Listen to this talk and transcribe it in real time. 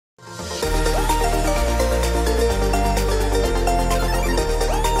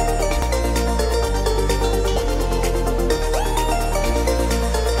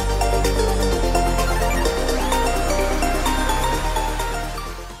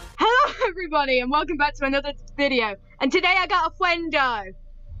everybody, and welcome back to another video. And today I got a friendo.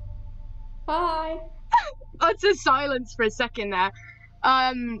 Hi. Oh, it's a silence for a second there.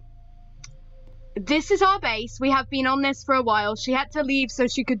 This is our base. We have been on this for a while. She had to leave so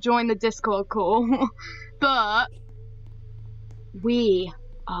she could join the Discord call. But we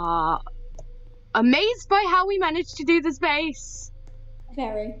are amazed by how we managed to do this base.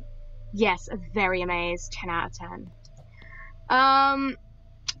 Very. Yes, very amazed. 10 out of 10.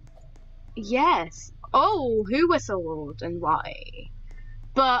 Yes. Oh, who whistled and why?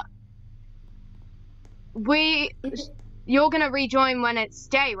 But you're gonna rejoin when it's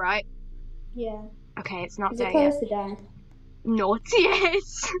day, right? Yeah. Okay, it's not Is day it close yet. to day? Not yet.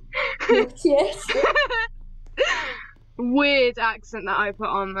 Not yet. Weird accent that I put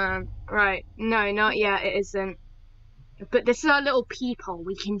on there. Right. No, not yet. It isn't. But this is our little peephole.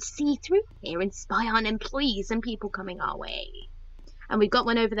 We can see through here and spy on employees and people coming our way. And we've got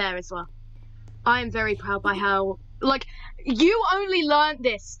one over there as well. I am very proud by how, like, you only learned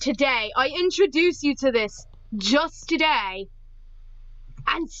this today. I introduced you to this just today.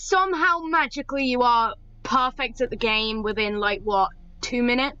 And somehow magically you are perfect at the game within, like, what, 2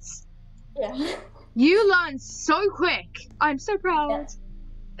 minutes? Yeah. You learned so quick. I'm so proud. Yeah.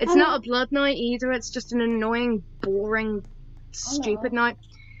 It's not a blood night either. It's just an annoying, boring, stupid night.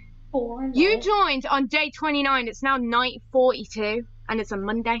 Boring. You joined on day 29. It's now night 42, and it's a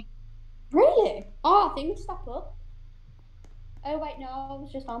Monday. Really? Oh, things step up. Oh wait, no, I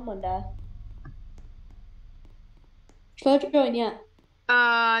was just on Monday. Should I join yet?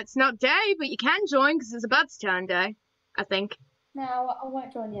 It's not day, but you can join because it's about to turn day, I think. No, I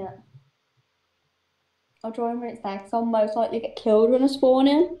won't join yet. I'll join when it's day, because I'll most likely get killed when I spawn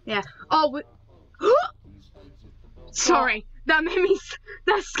in. Yeah. Oh, sorry. That made me.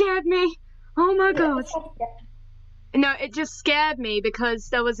 That scared me. Oh my god. No, it just scared me because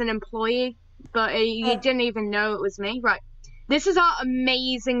there was an employee, but you didn't even know it was me. Right. This is our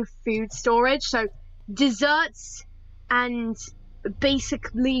amazing food storage. So, desserts and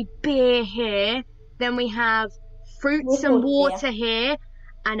basically beer here. Then we have fruits and water here,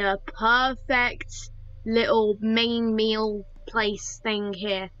 and a perfect little main meal place thing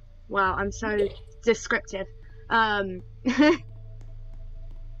here. Wow, I'm so descriptive. Any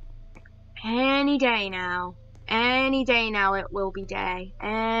day now. Any day now it will be day.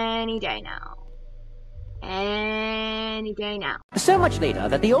 Any day now. Any day now. So much later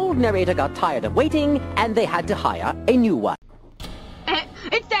that the old narrator got tired of waiting and they had to hire a new one.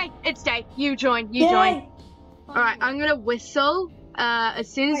 It's day. It's day. You join. You join. Alright, I'm gonna whistle as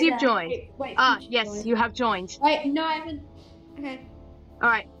soon as you've joined. Wait, yes, join. you have joined. Wait, no, I haven't. Okay.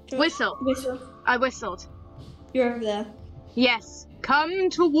 Alright, whistle. Whistle. I whistled. You're over there. Yes. Come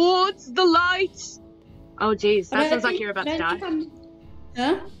towards the light. Oh jeez, that sounds like you're about to die.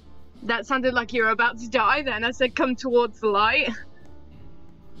 Huh? That sounded like you were about to die then. I said come towards the light.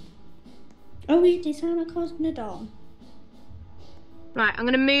 Oh, you did sound like I was gonna die. Right, I'm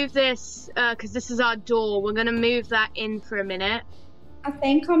gonna move this, because this is our door. We're gonna move that in for a minute. I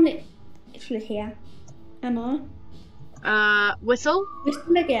think I'm literally here. Am I? Whistle?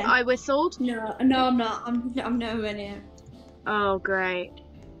 Whistle again. I whistled. No, I'm not. I'm nowhere near. Oh, great.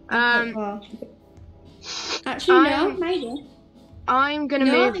 Actually, no, maybe. I'm gonna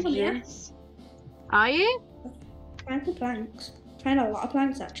move this. Are you? Trying for planks. Trying a lot of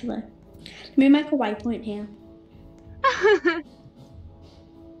planks, actually. Let me make a waypoint here.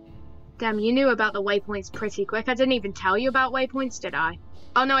 Damn, you knew about the waypoints pretty quick. I didn't even tell you about waypoints, did I?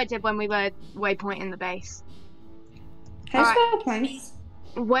 Oh no, I did when we were waypointing the base. How do you spell planks?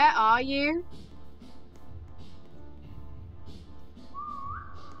 Where are you?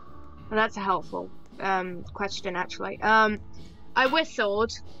 Well, that's a helpful question, actually. I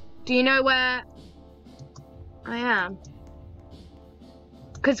whistled. Do you know where I am?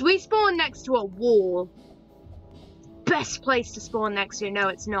 Because we spawned next to a wall. Best place to spawn next to. No,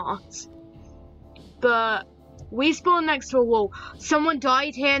 it's not. But we spawned next to a wall. Someone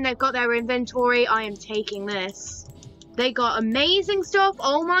died here and they've got their inventory. I am taking this. They got amazing stuff.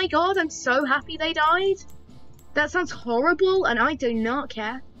 Oh my god, I'm so happy they died. That sounds horrible and I do not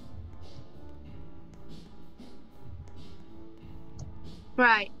care.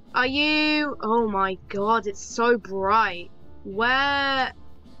 Right, are you... Oh my god, it's so bright. Where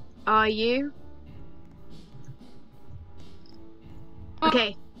are you?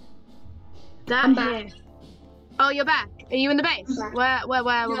 Okay. I'm back. Oh, you're back. Are you in the base? Where?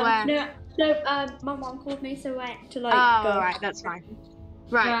 No, my mom called me, so I had to, like, go. Oh, right, that's fine.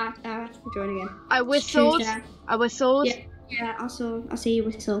 Right. I have to join again. I whistled. I whistled. Yeah, I see you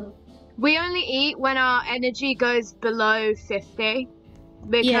whistle. We only eat when our energy goes below 50.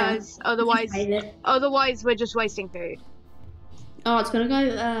 because Just save it. otherwise we're just wasting food. Oh, it's gonna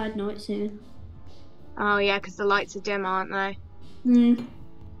go night soon. Oh yeah, because the lights are dim, aren't they? Hmm.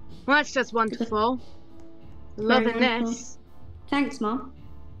 Well, that's just wonderful. Loving wonderful. this. Thanks, Mum.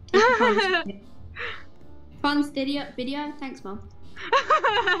 Fun video. Thanks, Mum.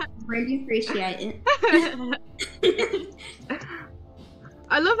 Really appreciate it.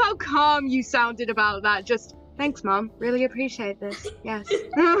 I love how calm you sounded about that. Just, thanks, Mom. Really appreciate this. Yes.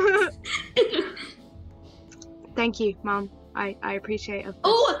 Thank you, Mom. I appreciate it.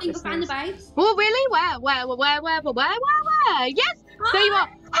 Oh, I think I found the base. Oh, really? Where? Yes! There you are.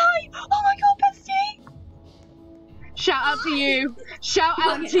 Hi! Oh my god, bestie! Shout out to you. Shout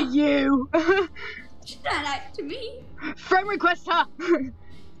out to you. Shout out to me. Friend request her.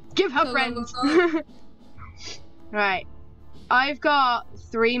 Give her friends. Right. I've got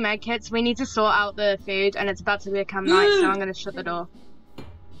 3 med kits. We need to sort out the food, and it's about to become night, so I'm going to shut the door.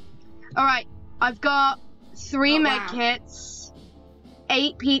 Alright. I've got 3 med kits,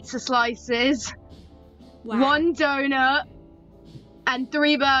 8 pizza slices, 1 donut, and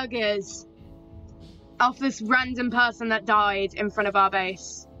 3 burgers off this random person that died in front of our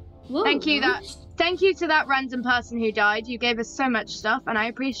base. Whoa, Thank you nice. Thank you to that random person who died. You gave us so much stuff, and I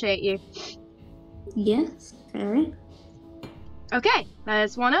appreciate you. Yes, very. Okay,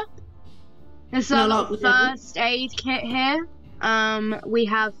 there's one up. This is our first aid kit here. We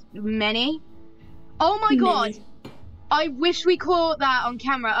have many. Oh my god! I wish we caught that on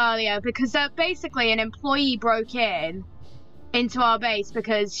camera earlier, because basically an employee broke into our base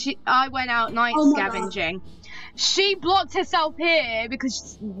because I went out night scavenging. God. She blocked herself here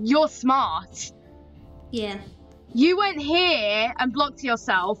because you're smart. Yeah. You went here and blocked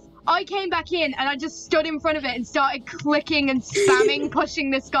yourself. I came back in and I just stood in front of it and started clicking and spamming,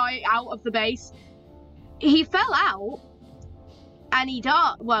 pushing this guy out of the base. He fell out and he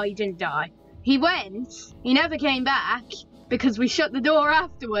died. Well, he didn't die. He went. He never came back because we shut the door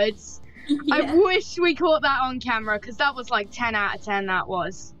afterwards. Yeah. I wish we caught that on camera because that was like 10 out of 10. That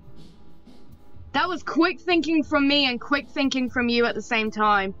was quick thinking from me and quick thinking from you at the same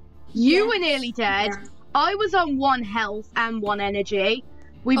time. You were nearly dead. Yeah. I was on 1 health and 1 energy.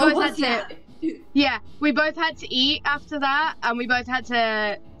 We both had to. Yeah, we both had to eat after that, and we both had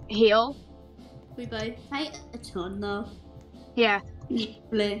to heal. We both ate a ton though. Yeah.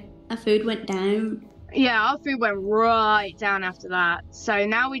 Literally, our food went down. Yeah, our food went right down after that. So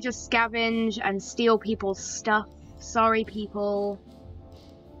now we just scavenge and steal people's stuff. Sorry, people.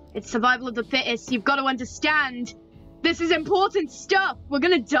 It's survival of the fittest. You've got to understand. This is important stuff. We're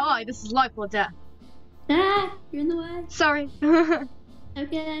gonna die. This is life or death. Ah, you're in the way. Sorry.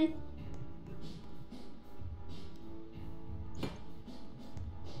 Okay.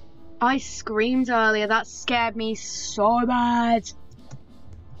 I screamed earlier. That scared me so bad.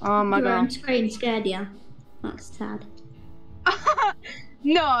 Oh my god. Your own screen scared you. That's sad.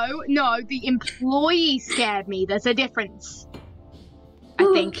 No, the employee scared me. There's a difference. I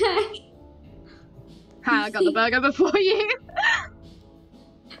think. Okay. Hi, I got the burger before you.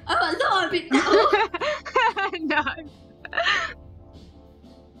 Oh, no, no.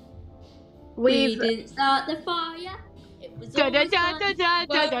 We didn't start the fire. It was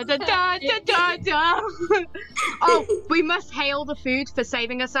Oh, we must hail the food for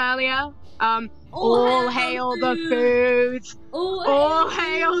saving us earlier. All hail the food. All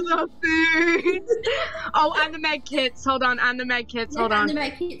hail the food. Oh, and the med kits. Hold on, and the med kits. Hold on. And the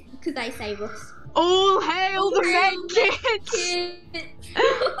med kits, because they save us. All hail the med kits.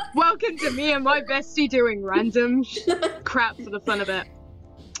 Welcome to me and my bestie doing random crap for the fun of it.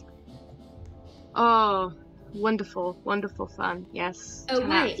 Oh, wonderful, wonderful fun. Yes. Oh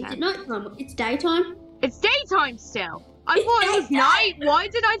wait, is it nighttime? It's daytime. It's daytime still. I thought it was night. Why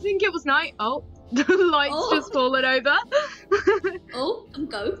did I think it was night? Oh, the lights just fallen over. Oh, I'm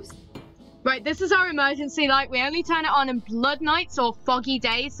ghost. Right, this is our emergency light. We only turn it on in blood nights or foggy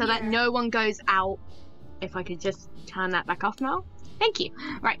days so that no one goes out. If I could just turn that back off now. Thank you.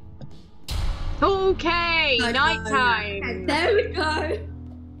 Right. Okay, nighttime. There we go.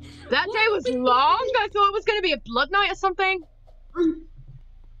 That day was long. I thought it was going to be a blood night or something.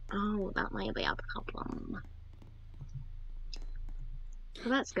 Oh, that might be a problem. Well,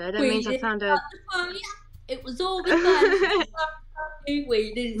 that's good. That means I found a... It was all because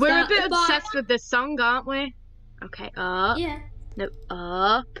we're a bit obsessed with this song, aren't we? Okay, up. Yeah. No,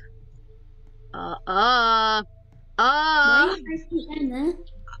 up. Up. Why are you pressing there?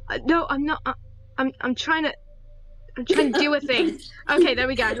 No, I'm not. I'm trying to do a thing. Okay, there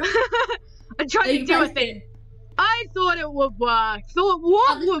we go. I'm trying to do a thing. I thought it would work. Thought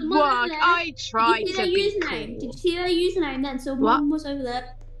what there's would someone over work? there. I tried Did you to see be their username? cool. Did you see their username then? Someone was over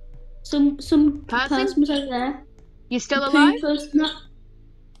there. Some Person? was over there. You still alive?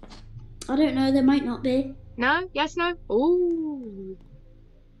 I don't know, there might not be. No? Yes, no? Ooh.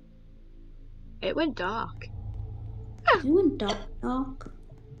 It went dark. It went dark.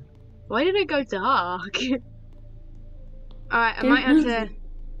 Why did it go dark? Alright, I Don't might have know. to...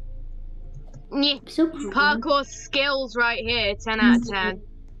 Yeah. So Parkour skills right here, 10 out of 10.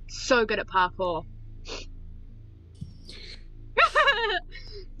 So good at parkour.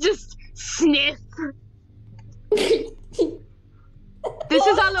 Just sniff. This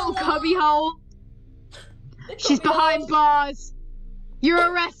is our little cubby hole. She's behind bars. You're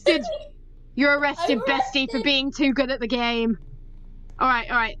arrested. You're arrested, bestie, for being too good at the game.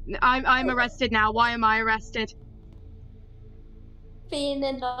 Alright. I'm arrested now. Why am I arrested? Being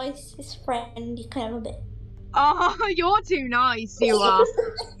the nicest friend you can ever be. Oh, you're too nice, you are.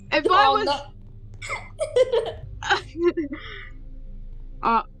 If I was...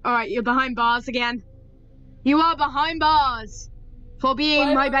 Alright, you're behind bars again. You are behind bars for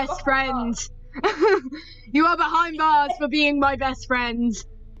being my best friend. You are behind bars for being my best friend.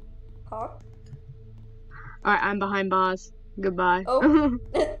 Huh? Alright, I'm behind bars. Goodbye. Oh.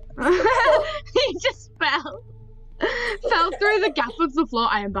 He just fell. Fell through the gap of the floor.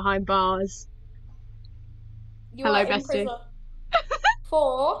 I am behind bars. You Hello, are in bestie. prison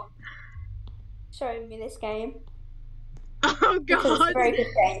for showing me this game. Oh Because it's god. a very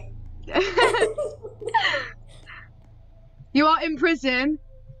good game. You are in prison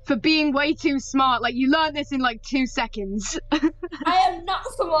for being way too smart. Like, you learned this in like 2 seconds. I am not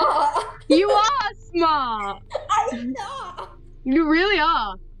smart. You are smart. I'm not. You really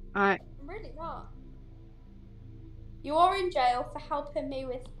are. Alright. I'm really not. You are in jail for helping me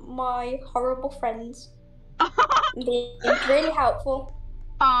with my horrible friends. Being really helpful.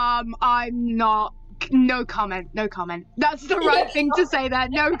 I'm not. No comment. No comment. That's the right thing to say there.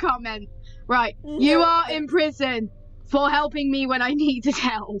 No comment. Right. You No. are in prison for helping me when I needed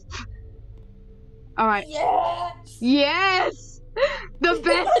help. Alright. Yes. Yes! The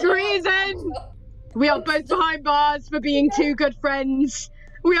best reason! We are both behind bars for being two good friends.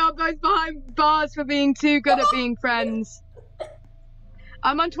 We are both behind bars for being too good at being friends.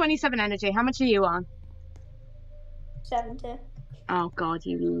 I'm on 27 energy. How much are you on? 70. Oh god,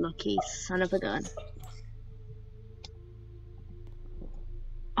 you lucky son of a gun.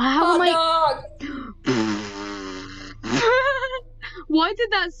 How am I... dog. Why did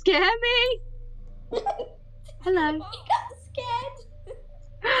that scare me? Hello. I got scared.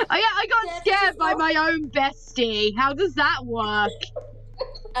 Oh yeah, I got Yeah, scared by my own bestie. How does that work?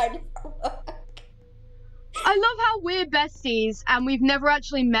 How does that work? I love how we're besties and we've never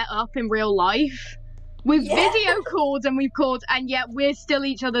actually met up in real life. We've Yeah. video called and we've called and yet we're still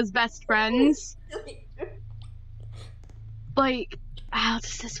each other's best friends. Like, how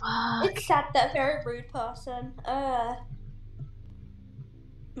does this work? It's sad that a very rude person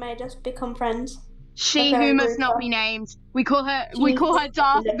made us become friends. She a very who must rude not be person. named. We call her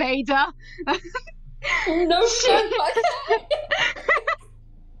Darth Vader. No,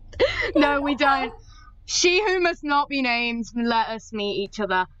 No, we don't. She who must not be named, let us meet each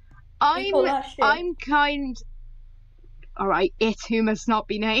other. call her she. I'm kind... Alright, it who must not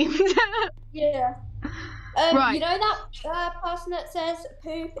be named. Yeah. Right. You know that person that says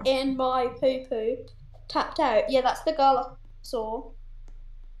poop in my poo-poo tapped out? Yeah, that's the girl I saw.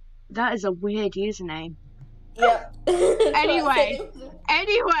 That is a weird username. Yep. Anyway.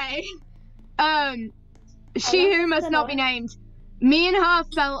 Anyway, she that's who must not be annoying. named. Me and her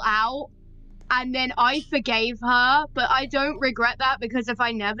fell out, and then I forgave her, but I don't regret that because if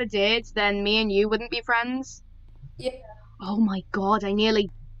I never did, then me and you wouldn't be friends. Yeah. Oh my god, I nearly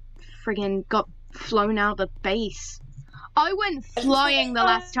friggin' got flown out of the base. I went flying the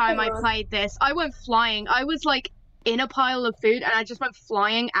last time I played this. I went flying. I was like in a pile of food and I just went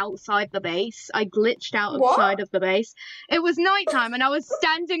flying outside the base. I glitched out What? outside of the base. It was nighttime and I was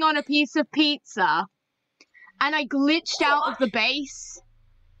standing on a piece of pizza and I glitched out of the base.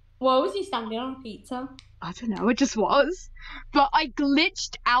 Why was he standing on a pizza? I don't know, it just was. But I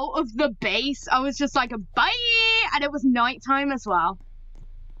glitched out of the base. I was just like, bye! And it was nighttime as well.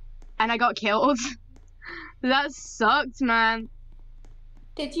 And I got killed. That sucked, man.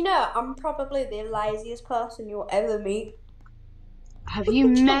 Did you know I'm probably the laziest person you'll ever meet? Have you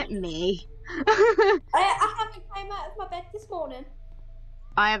met me? I haven't came out of my bed this morning.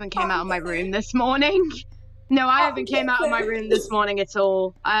 I haven't came out of my room this morning. No, I haven't came out of my room this morning at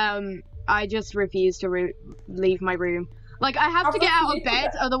all. I just refuse to leave my room. Like, I have to get out of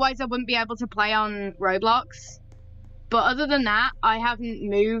bed, otherwise I wouldn't be able to play on Roblox. But other than that, I haven't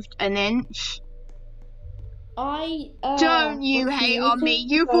moved an inch. Don't you hate on me.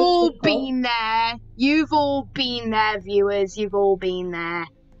 You've all been there. You've all been there, viewers. You've all been there.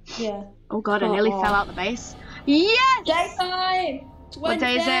 Yeah. Oh god, I nearly fell out the base. Yes! Daytime! What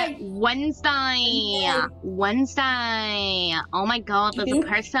day is it? Wednesday. Wednesday. Oh my god, there's a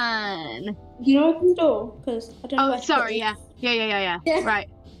person. You know open the door? Because I don't know. Oh, sorry, yeah. Yeah. Right.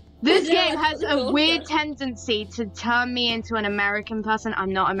 This game has a weird tendency to turn me into an American person.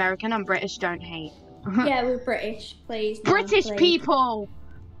 I'm not American, I'm British, don't hate. Yeah, we're British, please. No, British please. people!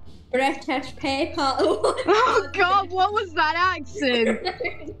 British people. Oh god, what was that accent?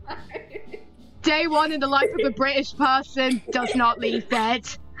 Day one in the life of a British person does not leave bed.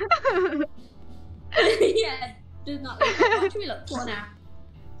 Yeah, does not leave bed. What should we look for now?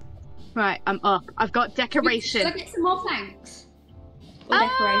 Right, I'm up. I've got decoration. Should I get some more planks? Or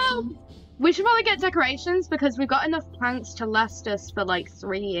decorations? We should probably get decorations because we've got enough planks to last us for like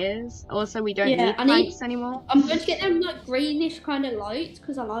 3 years. Also, we don't need planks anymore. I'm going to get them like greenish kind of lights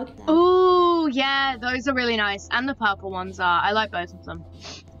because I like them. Oh, yeah, those are really nice. And the purple ones are. I like both of them.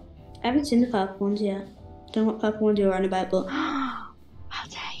 I haven't seen the purple ones yet. Don't know what purple ones you're on about, but... How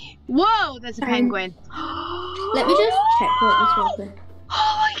dare you? Whoa, there's a penguin. Let me just check what this was there.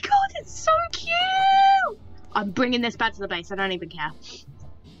 Oh my god, it's so cute! I'm bringing this back to the base. I don't even care.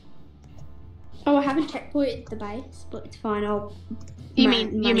 Oh, I haven't checkpointed the base, but it's fine. You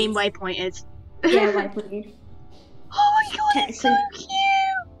mean waypointed? Yeah, waypointed. Oh my god, it's so cute!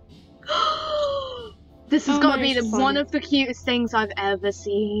 This has got to be one of the cutest things I've ever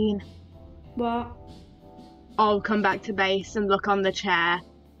seen. What? I'll come back to base and look on the chair.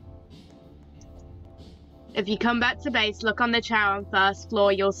 If you come back to base, look on the chair on first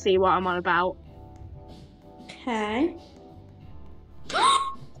floor, you'll see what I'm on about. Okay.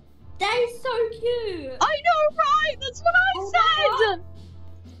 That is so cute! I know, right? That's what I said!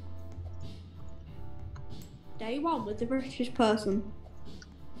 Day one with the British person.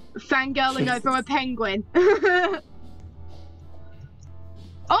 Fangirling over a penguin. Oh,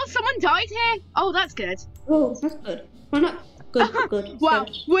 someone died here! Oh, that's good. Oh, that's good. Well, not good. Well,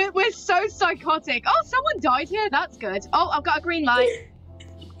 we're so psychotic. Oh, someone died here. That's good. Oh, I've got a green light.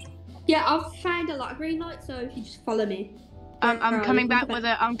 Yeah, I've found a lot of green lights, so if you just follow me. I'm coming back with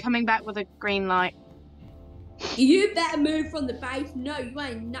a green light. You better move from the base. No, you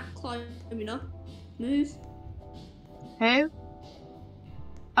ain't not climbing up. Move. Who?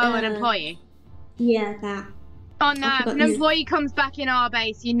 Oh, an employee. Yeah, that. Oh no, if an employee comes back in our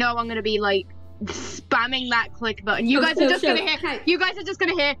base, you know I'm gonna be like spamming that click button. You guys are just gonna hear. Hey. You guys are just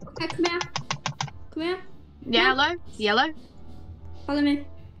gonna hear. Hey, come here. Come here. Yellow. Yellow. Follow me.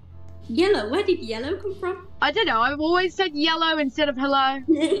 Yellow. Where did yellow come from? I don't know. I've always said yellow instead of hello.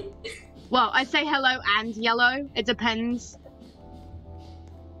 Well, I say hello and yellow. It depends.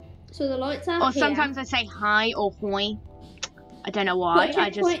 So the lights are Or here. sometimes I say hi or hoy. I don't know why. I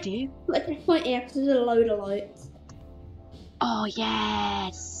just do. Put a checkpoint here because there's a load of lights. Oh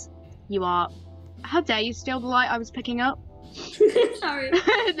yes. You are. How dare you steal the light I was picking up? Sorry.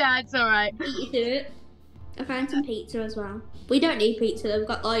 That's alright. Beat you to it. I found some pizza as well. We don't need pizza. We've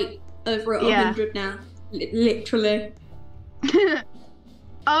got like over 100 now. Literally.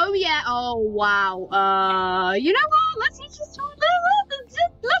 Oh yeah. Oh wow. You know what? Let's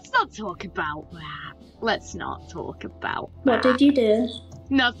not talk about that. Let's not talk about that. What did you do?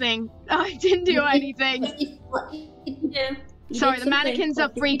 Nothing. I didn't do anything. What did you do? Sorry, the mannequins are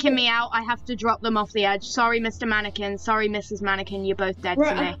freaking me out. I have to drop them off the edge. Sorry, Mr. Mannequin. Sorry, Mrs. Mannequin. You're both dead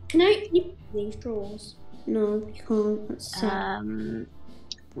to me. Can I eat these drawers? No, you can't. That's sad.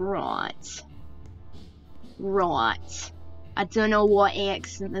 Right. I don't know what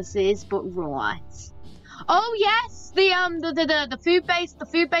accent this is, but right. Oh yes, the food-based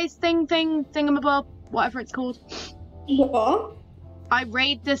thingamabob, whatever it's called. What? I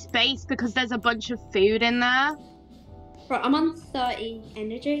raid this base because there's a bunch of food in there. Right, I'm on 30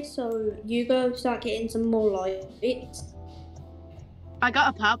 energy, so you go start getting some more lights. I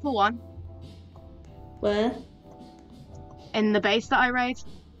got a purple one. Where? In the base that I raid.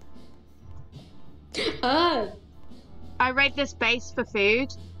 Oh. I raid this base for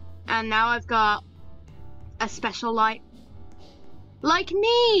food, and now I've got a special light. Like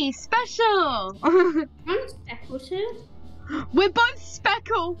me, special! I'm Speckle too. We're both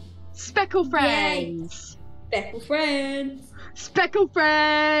Speckle friends. Speckle friends. Speckle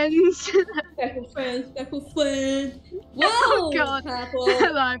friends. Speckle friends. Speckle friends. Whoa! Oh god. Purple.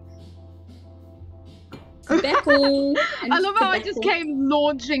 Hello. Speckle. I love how I just came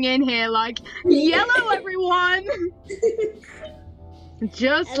launching in here like, yellow everyone!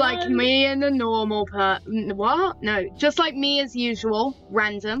 Just like me and the normal what? No, just like me as usual,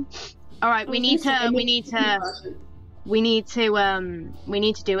 random. All right, we need to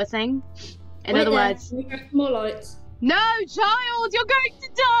do a thing. In other words, we have more lights. No, child, you're going to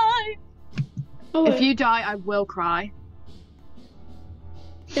die. Oh, if you die, I will cry.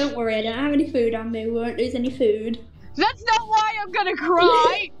 Don't worry, I don't have any food on me. We won't lose any food. That's not why I'm gonna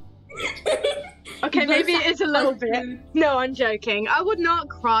cry. Okay, maybe it is a little bit. No, I'm joking. I would not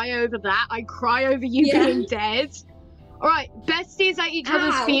cry over that. I'd cry over you being dead. Alright, besties at each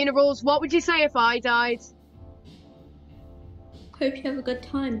other's funerals. What would you say if I died? Hope you have a good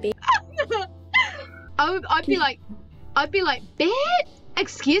time, babe. I'd be like, bitch,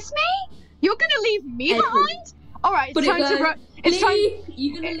 excuse me? You're gonna leave me behind? Alright, it's time to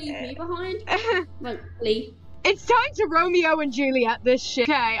You're gonna leave me behind? Like, leave. It's time to Romeo and Juliet this shit.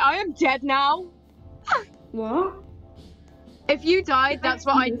 Okay, I am dead now. What? If you died, that's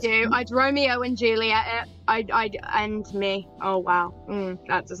what I'd do. I'd Romeo and Juliet it. I'd end me. Oh wow.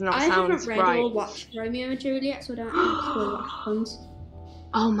 That does not sound right. I haven't read or watched Romeo and Juliet, so I don't know what happens.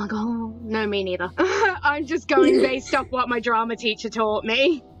 Oh my god. No, me neither. I'm just going based off what my drama teacher taught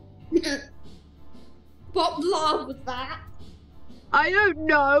me. What laugh was that? I don't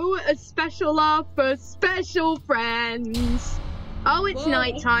know. A special laugh for special friends. Oh, it's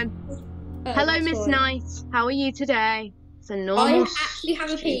night time. Hello, Miss Knight. How are you today? It's a normal. I actually have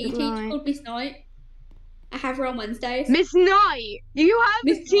a PE teacher called Miss Knight. I have her on Wednesdays. Miss Knight? You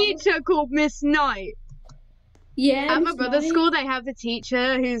have a teacher called Miss Knight? Yeah. At my brother's school, they have a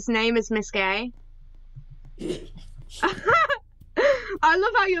teacher whose name is Miss Gay. I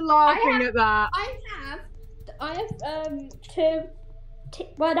love how you're laughing at that. I have two.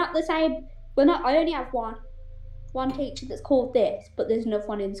 Well, not the same. Well, not. I only have one teacher that's called this, but there's another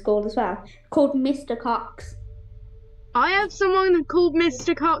one in school as well, called Mr. Cox. I have someone called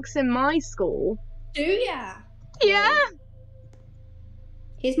Mr. Cox in my school. Do ya? Yeah.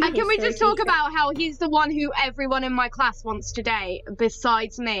 And can we just talk about how he's the one who everyone in my class wants to date,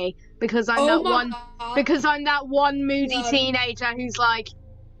 besides me, because I'm that one moody teenager who's like,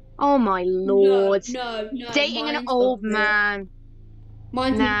 oh my lord, no, dating an old man.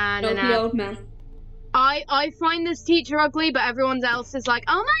 Mine's an old man. I find this teacher ugly, but everyone else is like,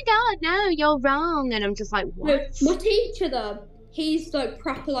 oh my god, no, you're wrong, and I'm just like, what? No, my teacher though, he's like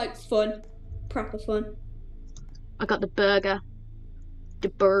proper fun. I got the burger. The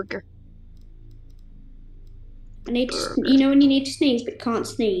burger. I need to, you know when you need to sneeze but can't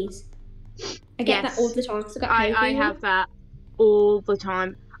sneeze? I get that all the time. I have that all the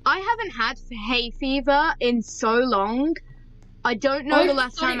time. I haven't had hay fever in so long. I don't know the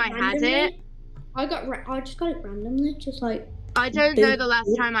last time I had it. I just got it randomly, just like. I don't know the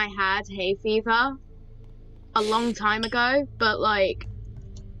last time I had hay fever. A long time ago, but like,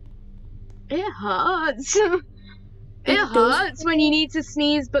 it hurts. It hurts when you need to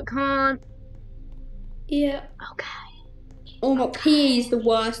sneeze but can't. Yeah. Okay. Oh my, PE is the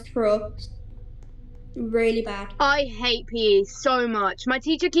worst for us. Really bad. I hate PE so much. My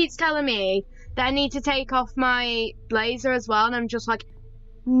teacher keeps telling me that I need to take off my blazer as well, and I'm just like,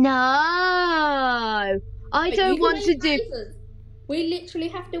 no, I don't want to do. We literally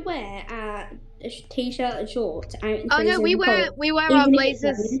have to wear a t-shirt and shorts. Oh no, we wear our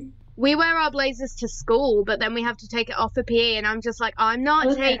blazers. We wear our blazers to school, but then we have to take it off for PE, and I'm just like, I'm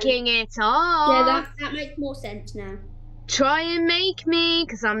not taking it off. Yeah, that makes more sense now. Try and make me,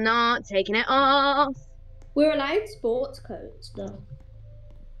 because I'm not taking it off. We're allowed sports coats, though.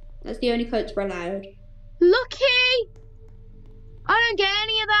 That's the only coats we're allowed. Lucky! I don't get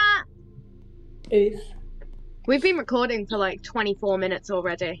any of that. Oof. We've been recording for like 24 minutes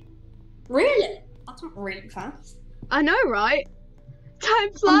already. Really? That's not really fast. I know, right?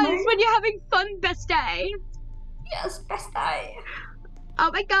 Time flies when you're having fun, best day. Yes, best day. Oh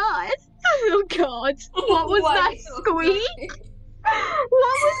my god. Oh god. What was that squeak?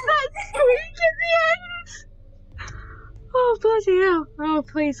 What was that squeak at the end? Oh, bloody hell. Oh,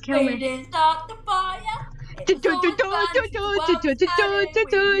 please kill me. We didn't start the fire.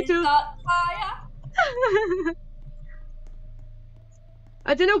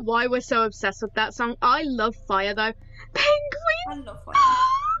 I don't know why we're so obsessed with that song. I love fire though. Penguin! I love fire.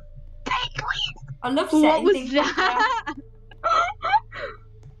 Penguin! I love setting What was things that?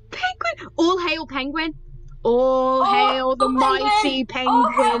 Penguin! All hail Penguin! All hail the mighty Penguin!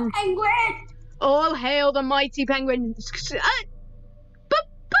 All hail Penguin! All hail the mighty Penguin!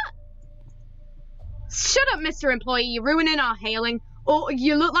 Shut up, Mr. Employee! You're ruining our hailing. Oh,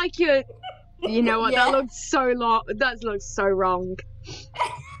 you look like you're. You know what? That looks so long. That looks so wrong.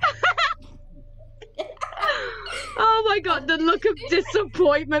 Oh my god, the look of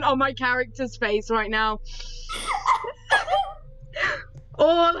disappointment on my character's face right now.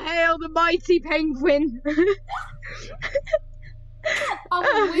 All hail the mighty penguin.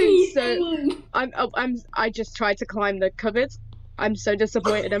 I just tried to climb the cupboard. I'm so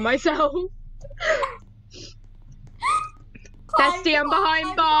disappointed in myself. Bestie, I'm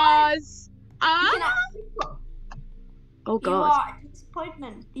behind bars. Ah! Oh god. You are a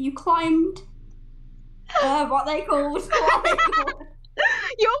disappointment. You climbed. What they called?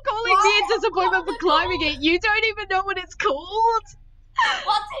 You're calling me a disappointment for climbing it. You don't even know what it's called.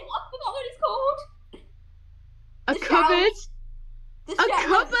 What's it? I forgot what it's called. A cupboard. A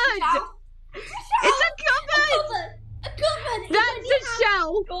cupboard. It's a cupboard. A cupboard. That's a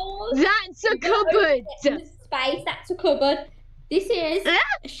shelf. That's a cupboard. Space. That's a cupboard. This is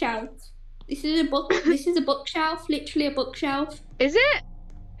a shelf. This is a book. This is a bookshelf. Literally a bookshelf. Is it?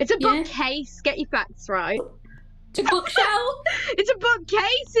 It's a bookcase. Get your facts right. It's a bookshelf. It's a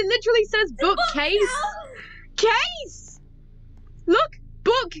bookcase. It literally says bookcase. Case. Look,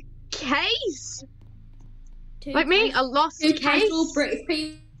 bookcase. Like me, a lost Two case. casual British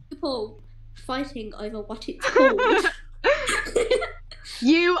people fighting over what it's called.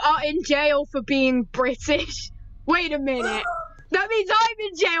 You are in jail for being British. Wait a minute. That means I'm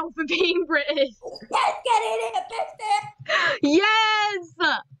in jail for being British. Let's get in it, biscuit. Yes.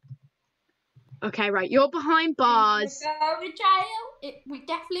 Okay, right. You're behind bars. Go to jail. We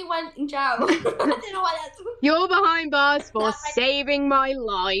definitely went in jail. I don't know why that's. You're behind bars for saving my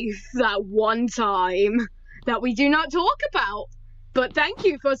life that one time that we do not talk about. But thank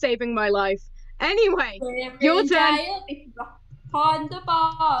you for saving my life. Anyway, your turn. Behind the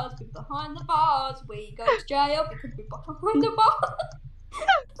bars, behind the bars, we go to jail because we're behind the bars.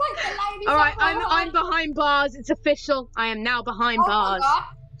 All right, I'm behind bars. It's official. I am now behind bars.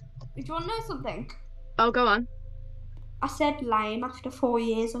 Do you want to know something? Oh, go on. I said lame after 4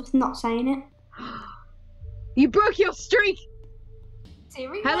 years of not saying it. You broke your streak.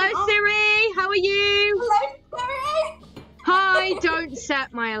 Siri. Hello, Siri. How are you? Hello, Siri. Hi, don't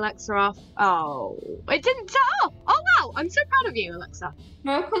set my Alexa off. Oh, it didn't set off. Oh, wow. I'm so proud of you, Alexa.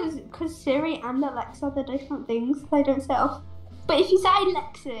 No, because Siri and Alexa, they're different things. They don't set off. But if you say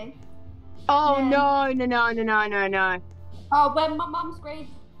Lexi. Oh, then... no. Oh, when my mum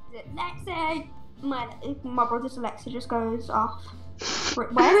screams, Lexi, my brother's Alexa just goes off.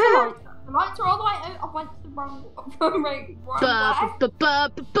 Where's the lights? The lights are all the way out. I went to the wrong way.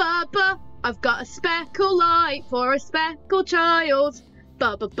 I've got a speckle light for a speckled child.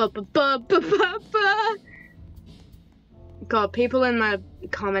 God, people in my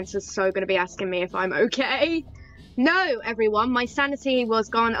comments are so going to be asking me if I'm okay. No, everyone, my sanity was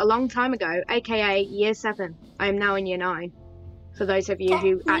gone a long time ago, aka year 7. I am now in year 9. For those of you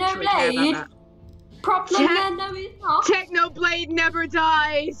who actually care about that. Problem there, no, it's not. Technoblade never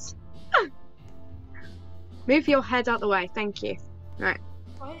dies. Move your head out the way, thank you. Right.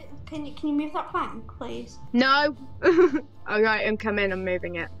 Wait, can you move that plank, please? No. Alright, I'm coming, I'm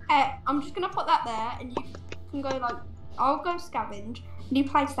moving it. I'm just gonna put that there, and you can go like, I'll go scavenge, and you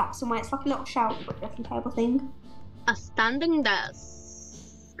place that somewhere. It's like a little shelf looking table thing. A standing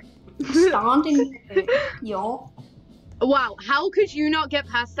desk. Standing desk. Yeah. Wow, how could you not get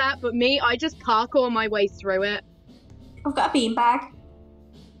past that? But me, I just parkour my way through it. I've got a beanbag.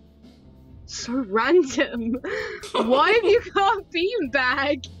 So random. Why have you got a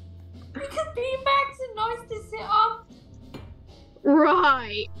beanbag? Because beanbags are nice to sit on.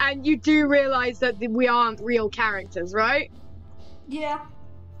 Right, and you do realise that we aren't real characters, right? Yeah.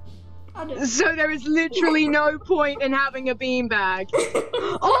 I do. So there is literally no point in having a beanbag.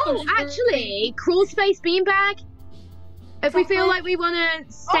 Oh, actually, crawl space beanbag. If we feel like we want to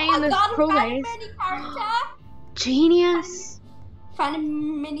stay in this crawl space. Mini character. Genius. Found a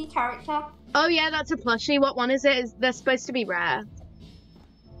mini character. Oh yeah, that's a plushie. What one is it? They're supposed to be rare.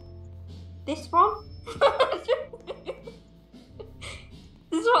 This one.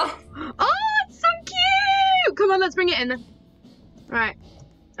 This one. Oh, it's so cute! Come on, let's bring it in. Right.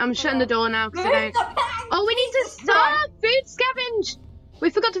 I'm shutting the door now because I don't... Oh, we need to start! Food scavenge!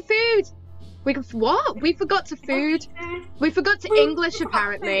 We forgot to food! What? We forgot to food? We forgot to English,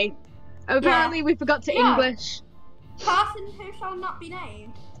 apparently. Apparently, we forgot to English. Person who shall not be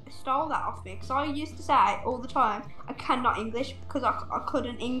named stole that off me because I used to say all the time, I cannot English because I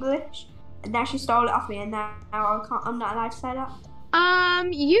couldn't English. And now she stole it off me and now I'm not allowed to say that.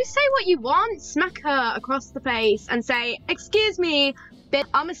 You say what you want. Smack her across the face and say, excuse me, but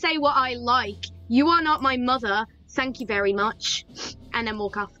I'ma say what I like. You are not my mother. Thank you very much. And then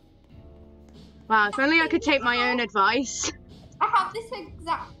walk off. Wow, if only I could take my own advice. I have this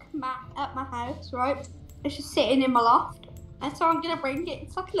exact mat at my house, right? It's just sitting in my loft. And so I'm going to bring it.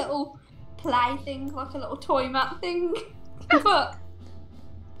 It's like a little play thing, like a little toy mat thing. But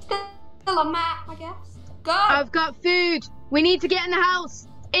still a mat, I guess. Go! I've got food. We need to get in the house.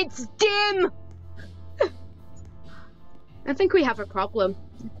 It's dim. I think we have a problem.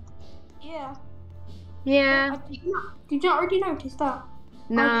 Yeah. Yeah. Did you not already notice that?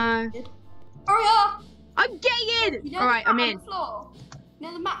 No. Hurry up! I'm getting! You know Alright, I'm in. the floor? You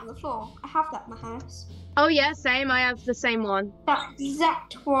know the mat on the floor? I have that in my house. Oh yeah, same. I have the same one. That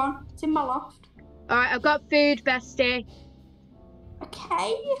exact one. It's in my loft. Alright, I've got food, bestie.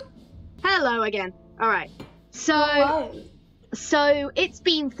 Okay. Hello again. Alright. Hello. So it's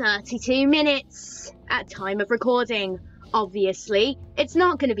been 32 minutes at time of recording. Obviously, it's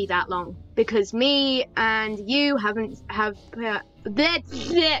not going to be that long because me and you can't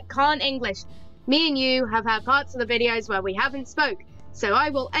English. Me and you have had parts of the videos where we haven't spoke. So I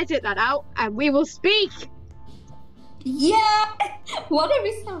will edit that out and we will speak. Yeah. Why are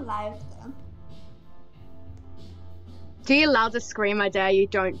we so loud then? Do you loudest scream? I dare you.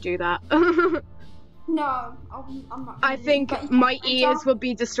 Don't do that. No, I'm not. I think my ears would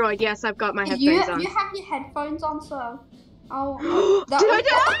be destroyed. Yes, I've got my headphones on. You have your headphones on, so. Oh. Did I do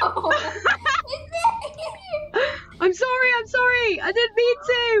it? I'm sorry. I didn't mean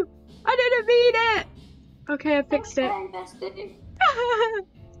to. I didn't mean it. Okay, I fixed it.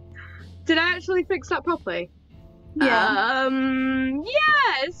 Did I actually fix that properly? Yeah.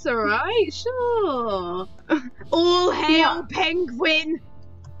 Yeah, it's alright, sure. All hail penguin.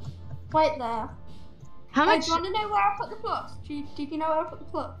 Wait there. How much? Do you want to know where I put the plus? Did you know where I put the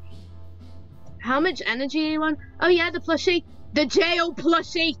plus? How much energy do you want? Oh yeah, the plushie. The jail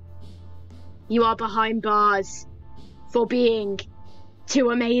plushie. You are behind bars for being too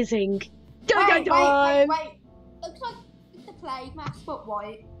amazing. Dun, dun, dun. Wait. Looks like it's the plague mask, but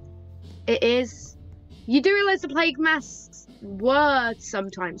white. It is. You do realise the plague masks were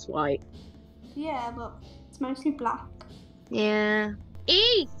sometimes white. Yeah, but it's mostly black. Yeah.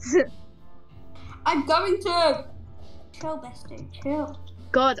 Eat! I'm going to. Chill, bestie, chill.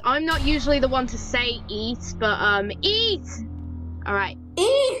 God, I'm not usually the one to say eat, but eat! Alright.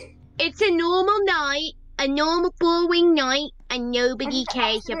 Eat! It's a normal night, a normal boring night, and nobody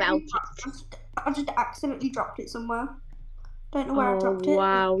cares about it. I just accidentally dropped it somewhere. Don't know where I dropped it.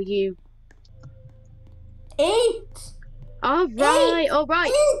 Wow, you. Eat! Alright.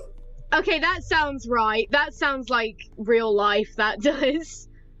 Eat! Okay, that sounds right. That sounds like real life, that does.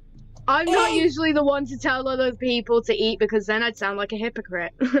 I'm not usually the one to tell other people to eat because then I'd sound like a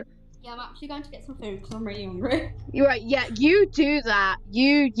hypocrite. Yeah, I'm actually going to get some food because I'm really hungry. You're right, yeah, you do that.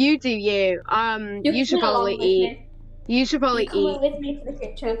 You do you. You should probably eat. You should probably eat. Come with me to the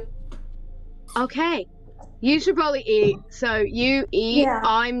kitchen. Okay. You should probably eat. So you eat. Yeah.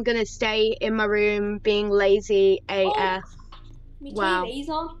 I'm gonna stay in my room being lazy AF. My Wow. TV's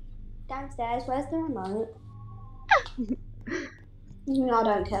on downstairs. Where's the remote? No, I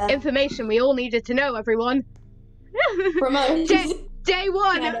don't care. Information we all needed to know, everyone. Remote. Day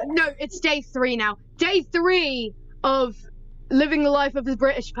one. No, it's day 3 now. Day 3 of living the life of a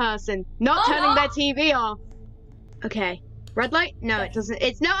British person, not turning their TV off. Okay. Red light? No, it doesn't.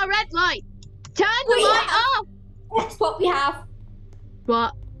 It's not a red light. Turn the light off. That's what we have.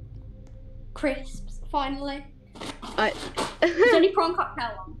 What? Crisps, finally. There's There's only prawn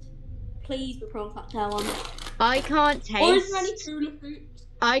cocktail ones. Please be prawn cocktail ones. I can't taste. Or is there any Tula fruits?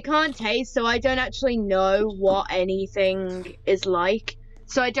 I can't taste, so I don't actually know what anything is like.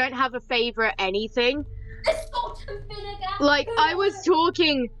 So I don't have a favorite anything. Salt and vinegar. Like I was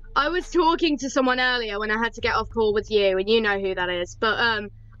talking to someone earlier when I had to get off call with you, and you know who that is. But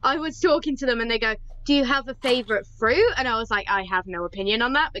I was talking to them, and they go, "Do you have a favorite fruit?" And I was like, "I have no opinion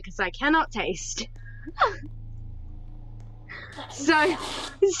on that because I cannot taste." So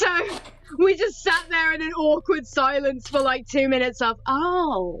we just sat there in an awkward silence for like 2 minutes of,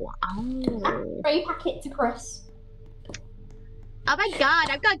 oh. 3 packets of crisps. Oh my god,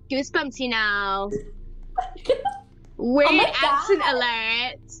 I've got goosebumps now. Weird accent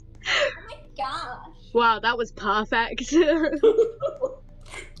alert. Oh my gosh. Wow, that was perfect.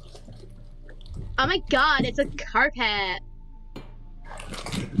 Oh my god, it's a carpet.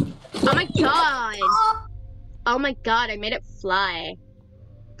 Oh my god. Oh my god, I made it fly.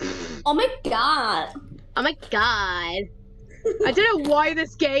 Oh my god. Oh my god. I don't know why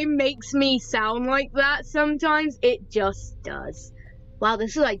this game makes me sound like that sometimes. It just does. Wow,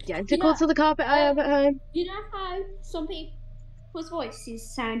 this is identical to the carpet I have at home. You know how some people's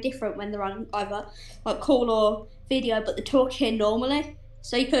voices sound different when they're on either like call or video, but they're talking normally?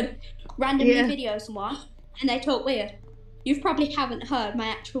 So you could randomly video someone and they talk weird. You probably haven't heard my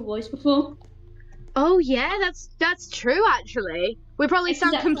actual voice before. Oh yeah, that's true actually. We probably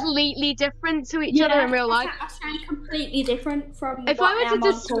sound completely different to each other in real life. I sound completely different from if what I were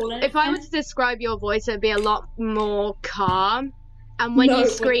to if I were to describe your voice, it'd be a lot more calm. And when you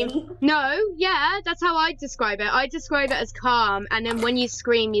scream, that's how I describe it. I describe it as calm, and then when you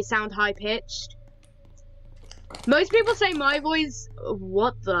scream, you sound high pitched. Most people say my voice.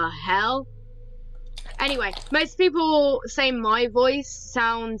 What the hell? Anyway, most people say my voice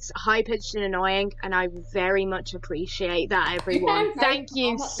sounds high-pitched and annoying, and I very much appreciate that, everyone. Thank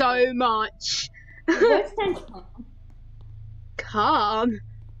you so much. What's calm? Calm?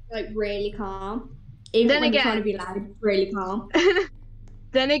 Like, really calm. Even when you're trying to be loud, really calm.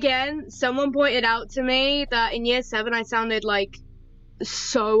 Then again, someone pointed out to me that in year 7 I sounded, like,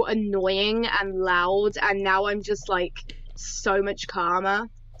 so annoying and loud, and now I'm just, like, so much calmer.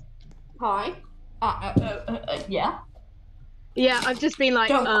 Hi. Yeah. Yeah, I've just been like,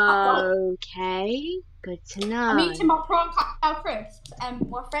 okay, good to know. I'm eating my prawn cocktail crisps, and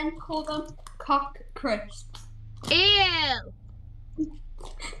my friends call them cock crisps. Ew!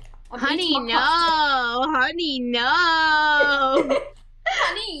 Honey, no! Honey, no!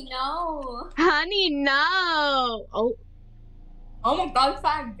 Honey, no! Honey, no! Oh. Oh my god, you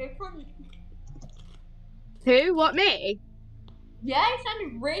sound different. Who? What, me? Yeah, you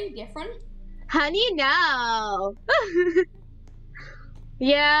sounded really different. Honey, no.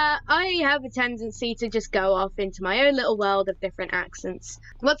 Yeah, I have a tendency to just go off into my own little world of different accents.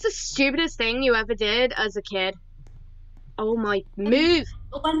 What's the stupidest thing you ever did as a kid? Oh my, move!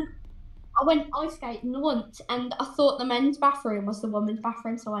 I went ice skating once, and I thought the men's bathroom was the women's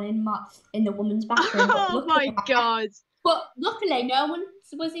bathroom, so I went in the women's bathroom. Oh my god! But luckily, no one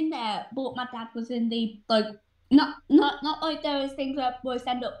was in there. But my dad was in the not like those things where boys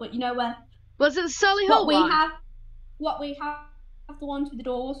stand up, but you know where. Was it the Solihull one? What we have, the ones with the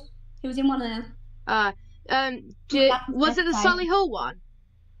doors. He was in one of them. Was it the Solihull one?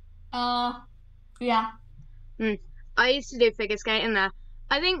 Yeah. I used to do figure skating there.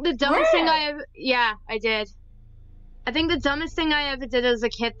 I think the dumbest thing I ever... Yeah, I did. I think the dumbest thing I ever did as a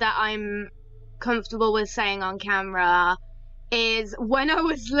kid that I'm comfortable with saying on camera is when I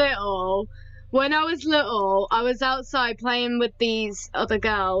was little, I was outside playing with these other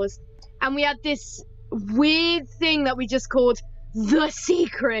girls, and we had this weird thing that we just called The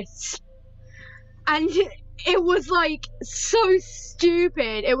Secret. And it was, like, so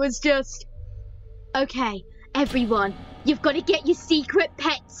stupid. It was just, okay, everyone, you've got to get your secret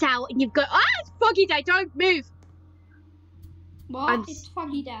pets out, and you've got... Ah, it's foggy day, don't move! What? It's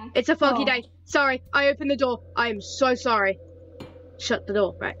foggy day. It's a foggy day. Sorry, I opened the door. I am so sorry. Shut the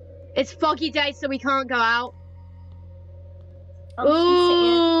door, right. It's foggy day, so we can't go out.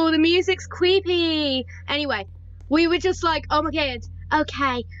 Oh, the music's creepy. Anyway, we were just like, oh my god,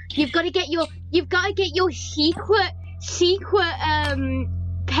 okay, you've got to get your secret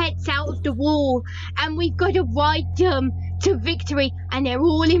pets out of the wall, and we've got to ride them to victory, and they're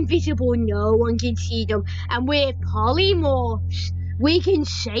all invisible, no one can see them, and we're polymorphs. We can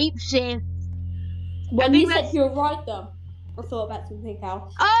shapeshift. When you said you'll ride them, I thought about something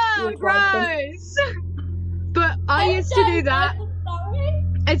else. Oh, gross! But I used to do that.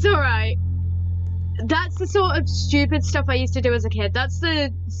 It's alright. That's the sort of stupid stuff I used to do as a kid. That's the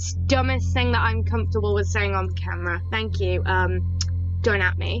dumbest thing that I'm comfortable with saying on camera. Thank you. Don't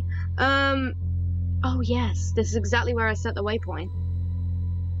at me. Oh yes, this is exactly where I set the waypoint.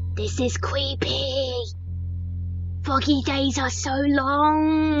 This is creepy. Foggy days are so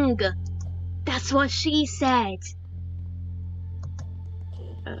long. That's what she said.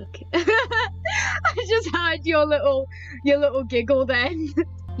 Okay. I just heard your little giggle then.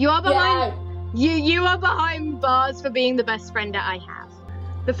 You are behind you are behind bars for being the best friend that I have.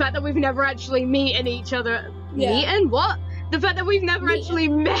 The fact that we've never actually meeting each other. Meeting? What? The fact that we've never actually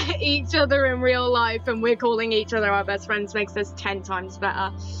met each other in real life and we're calling each other our best friends makes this 10 times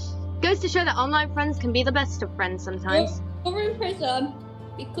better. Goes to show that online friends can be the best of friends sometimes. You're in prison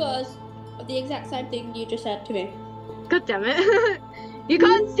because of the exact same thing you just said to me. God damn it. You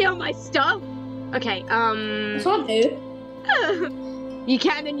can't steal my stuff. Okay, It's not new. You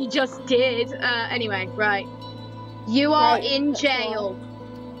can and you just did. Anyway, right. You are in jail.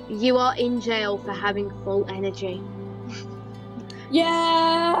 You are in jail for having full energy.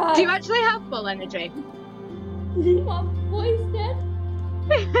 Yeah. Do you actually have full energy? My voice did.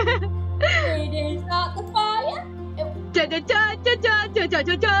 We didn't start the fire. Da da da da da da da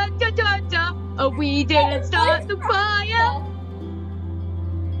da da da da da. Oh, we didn't start the fire.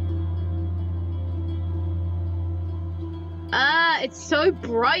 It's so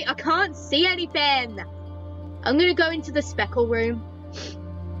bright. I can't see anything. I'm gonna go into the speckle room.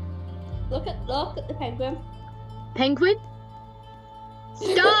 Look at the penguin. Penguin?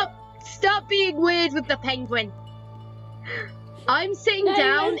 Stop being weird with the penguin. I'm sitting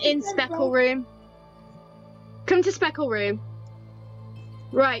down in Speckle Room. Come to Speckle Room.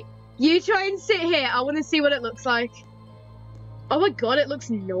 Right, you try and sit here. I want to see what it looks like. Oh my god, it looks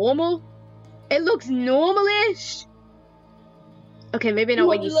normal. It looks normal-ish. Okay, maybe not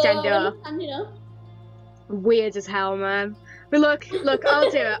when you stand up. Weird as hell, man. But look, I'll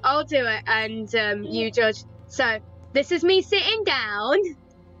do it, and you judge. So, this is me sitting down.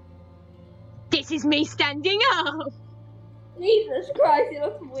 This is me standing up. Jesus Christ, it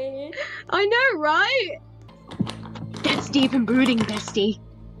looks weird. I know, right? That's deep and brooding, bestie.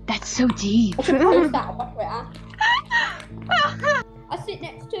 That's so deep. I should post that on my Twitter. I sit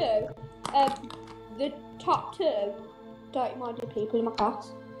next to the top 2 dirty-minded people in my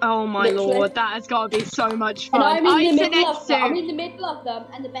class. Oh my lord, that has got to be so much fun. And I'm in the middle of them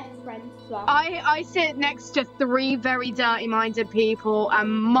and the best friends as well. I sit next to 3 very dirty-minded people, and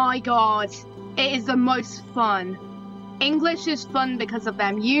my god, it is the most fun. English is fun because of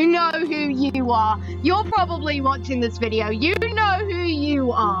them. You know who you are. You're probably watching this video. You know who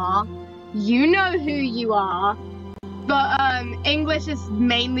you are. You know who you are. But English is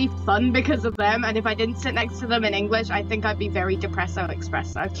mainly fun because of them, and if I didn't sit next to them in English, I think I'd be very depresso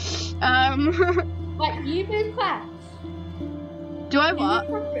expresso. Like, you move class? Do I what?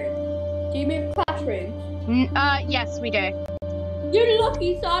 Do you move classrooms? Yes, we do. You're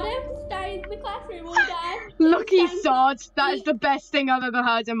lucky, son. I have to stay in the classroom all day. Lucky sod. That is the best thing I've ever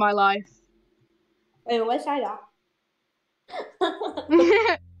heard in my life. I always say that.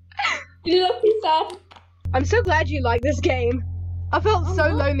 You're lucky, son. I'm so glad you like this game. I felt so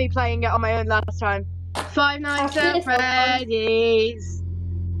lonely playing it on my own last time. Five Nights at Freddy's.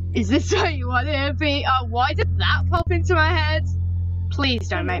 Is this what you want to be? Why did that pop into my head? Please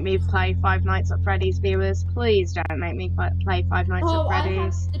don't make me play Five Nights at Freddy's, viewers. Please don't make me play Five Nights at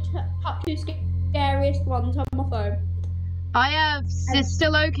Freddy's. I have the top 2 scariest ones on my phone. I have Sister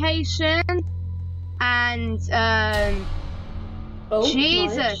Location and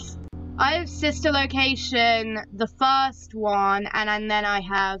Jesus. Nice. I have Sister Location, the first one, and then I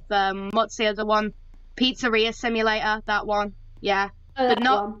have what's the other one? Pizzeria Simulator, that one. Yeah. But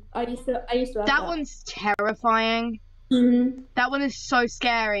not one. I used to have that one's terrifying. That one is so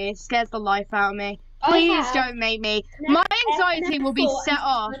scary. It scares the life out of me. Please don't make me. My anxiety will be set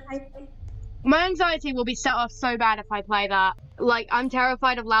off. My anxiety will be set off so bad if I play that. Like, I'm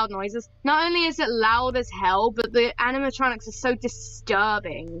terrified of loud noises. Not only is it loud as hell, but the animatronics are so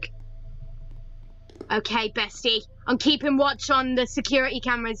disturbing. Okay, bestie. I'm keeping watch on the security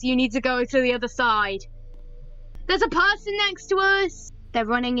cameras. You need to go to the other side. There's a person next to us. They're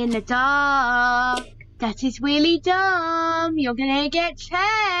running in the dark. That is really dumb. You're gonna get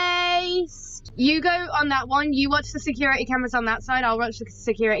chased. You go on that one. You watch the security cameras on that side. I'll watch the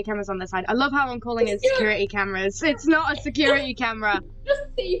security cameras on this side. I love how I'm calling it security cameras. It's not a security camera. Just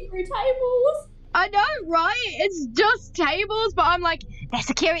see-through tables. I know, right? It's just tables, but I'm like, they're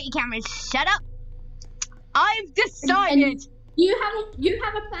security cameras. Shut up. I've decided. And you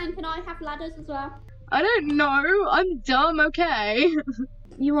have a plan. Can I have ladders as well? I don't know. I'm dumb, okay?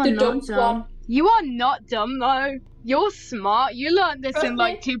 You are not dumb. You are not dumb, though. You're smart. You learned this in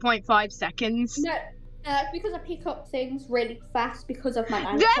like 2.5 seconds. No, it's because I pick up things really fast because of my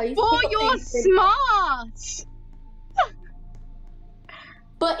language. Therefore, you're smart!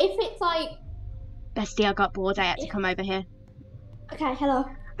 But if it's like... Bestie, I got bored. I had to come over here. Okay, hello.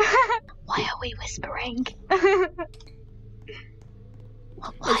 Why are we whispering?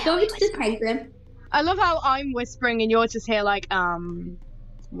 Let's go to the penguin. I love how I'm whispering and you're just here like,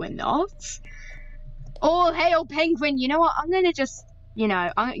 we're not. Oh, hey, old penguin, you know what? I'm gonna just, you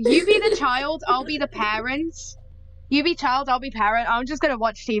know, you be the child, I'll be the parent. You be child, I'll be parent. I'm just gonna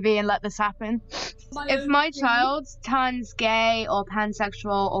watch TV and let this happen. If my child turns gay or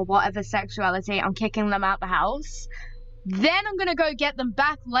pansexual or whatever sexuality, I'm kicking them out the house. Then I'm gonna go get them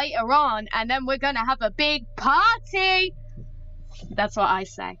back later on, and then we're gonna have a big party. That's what I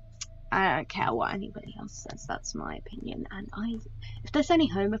say. I don't care what anybody else says. That's my opinion. And if there's any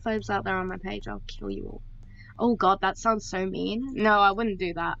homophobes out there on my page, I'll kill you all. Oh god, that sounds so mean. No, I wouldn't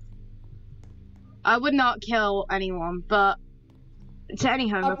do that. I would not kill anyone, but to any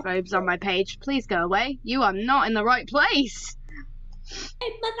homophobes on my page, please go away. You are not in the right place. Hey,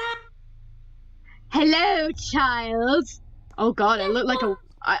 mother. Hello, child. Oh god, I look like a...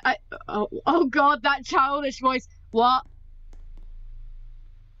 Oh god, that childish voice. What?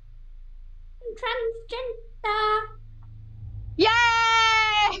 Transgender. Yay!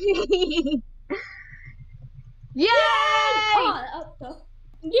 Yay! Oh,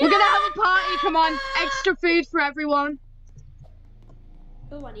 Yeah. We're gonna have a party, come on. Extra food for everyone.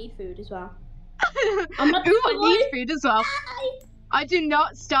 Oh, I need food as well. Ooh, I need food as well. I do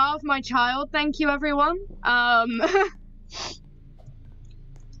not starve my child, thank you everyone. I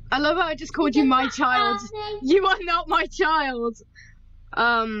love how I just called you my child. You are not my child.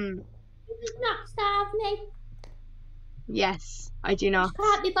 You did not starve me. Yes, I do not.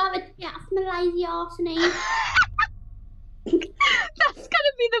 Can't be bothered to get off my lazy arse and eat. That's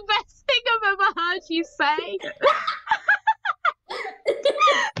gonna be the best thing I've ever heard you say.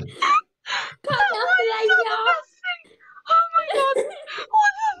 Can't be off my lazy arse. Oh my god.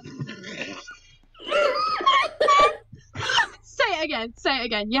 Say it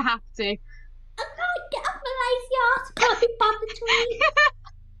again. You have to. I can't get off my lazy arse. Can't be bothered to eat.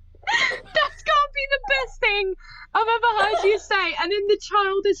 That's gotta be the best thing I've ever heard you say, and in the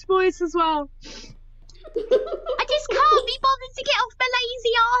childish voice as well. I just can't be bothered to get off my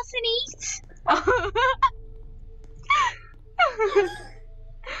lazy arse and eat.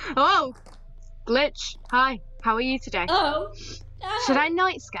 Oh, Glitch. Hi, how are you today? Oh. Should I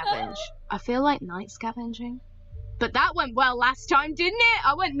night scavenge? I feel like night scavenging. But that went well last time, didn't it?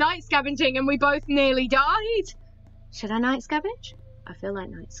 I went night scavenging and we both nearly died. Should I night scavenge? I feel like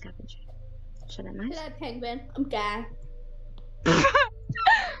night scavenging. Should I night? Hello, penguin. I'm gay.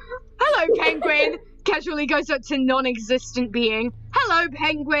 Hello, penguin. Casually goes up to non-existent being. Hello,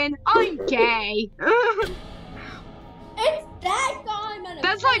 penguin. I'm gay. It's that time.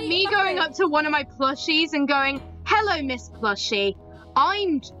 That's like me going up to one of my plushies and going, "Hello, Miss Plushie.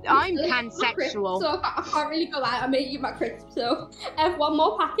 I'm pansexual." So I can't really go out. I'm eating my crisp. So I have one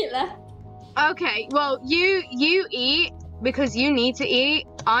more packet left. Okay, well, you eat because you need to eat.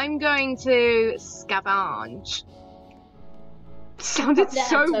 I'm going to scavenge. Sounded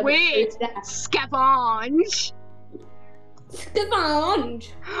so weird. Scavenge.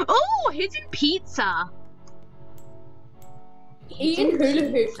 Scavenge. Oh, hidden pizza. Eating hula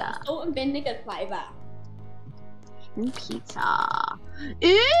hoops. Salt and vinegar flavour. Hidden pizza.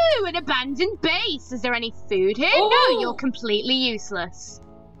 Ooh, an abandoned base. Is there any food here? Oh. No, you're completely useless.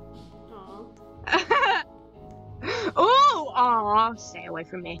 Oh, aw, stay away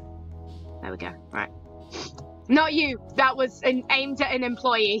from me. There we go. Right. Not you. That was aimed at an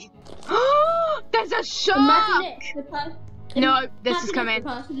employee. There's a shark. No, this is coming. The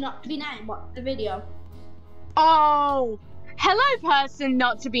person not to be named. What's the video? Oh, hello, person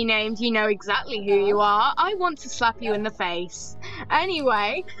not to be named. You know exactly who you are. I want to slap you in the face.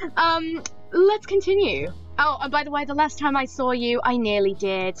 Anyway, let's continue. Oh, and by the way, the last time I saw you, I nearly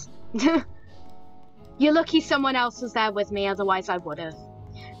did. You're lucky someone else was there with me, otherwise I would have.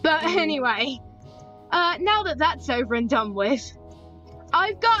 But anyway, now that that's over and done with,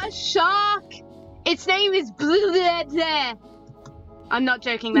 I've got a shark. Its name is Bleh. I'm not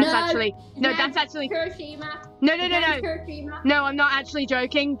joking. That's actually Hiroshima. No. Hiroshima. No, I'm not actually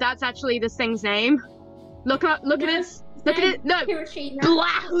joking. That's actually this thing's name. Look at it. Look at it. No. Hiroshima.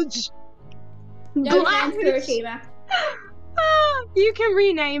 Blouch. No, Hiroshima. You can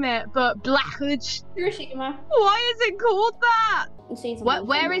rename it, but Blackhudge. Hiroshima. Why is it called that? What?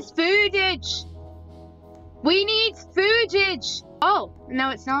 Where is foodage? We need foodage. Oh,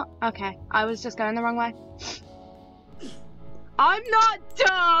 no, it's not. Okay, I was just going the wrong way. I'm not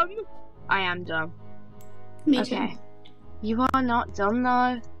dumb. I am dumb. Me too. Okay. You are not dumb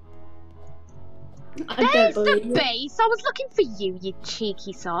though. There's the base. I was looking for you, you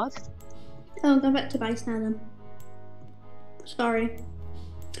cheeky sod. Oh, go back to base now then. Sorry.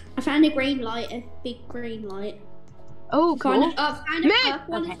 I found a green light, a big green light. Oh, cool. Found a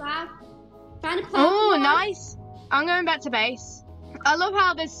purple one as well. Found a purple one. Nice. I'm going back to base. I love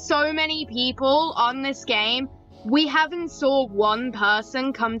how there's so many people on this game. We haven't saw one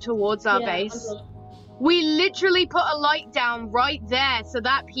person come towards our base. We literally put a light down right there so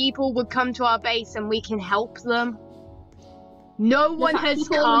that people would come to our base and we can help them. No one has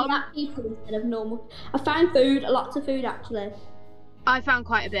come. People instead of normal. I found food, lots of food actually. I found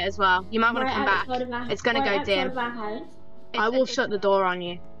quite a bit as well. You might want to come back. It's going to go dim. I will shut the door on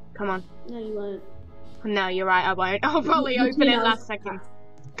you. Come on. No, you won't. No, you're right, I won't. I'll probably open it last second.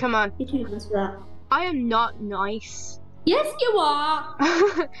 Come on. You're too nice for that. I am not nice. Yes, you are.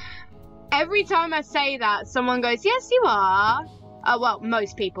 Every time I say that, someone goes, "Yes, you are." Well,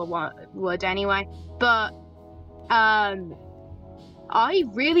 most people would anyway. But I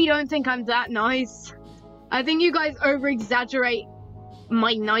really don't think I'm that nice. I think you guys over-exaggerate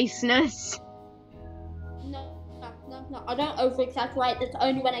my niceness. No. I don't over-exaggerate. That's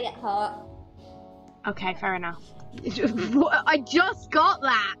only when I get hurt. Okay, fair enough. I just got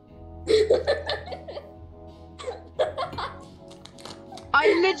that. I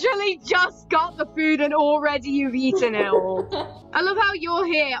literally just got the food and already you've eaten it all. I love how you're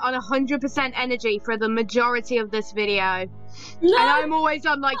here on 100% energy for the majority of this video. No. And I'm always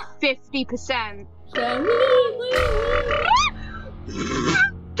on like 50%.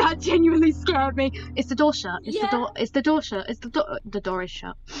 That genuinely scared me. Is the door shut? Is the door shut? The door is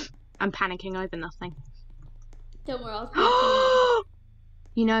shut. I'm panicking over nothing. Don't worry, I'll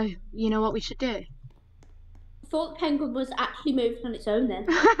You know what we should do? I thought the penguin was actually moving on its own then.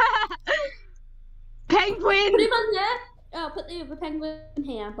 Penguin! Put him on there. Oh, put the other penguin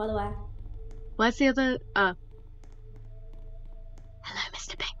here, by the way. Where's the other? Oh. Hello,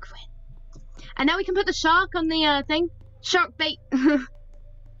 Mr. Penguin. And now we can put the shark on the thing. Shark bait. Give me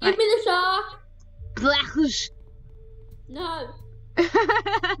the shark. Blash. No.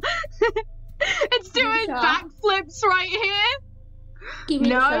 It's doing backflips right here. Give me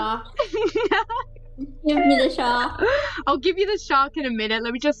the shark. Give me the shark. I'll give you the shark in a minute.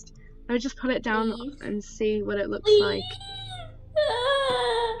 Let me just put it down and see what it looks like.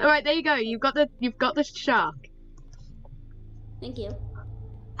 All right, there you go. You've got the shark. Thank you.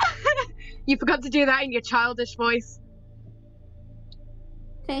 You forgot to do that in your childish voice.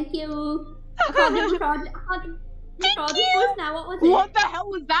 Thank you. I can't do childish voice now. What was it? What the hell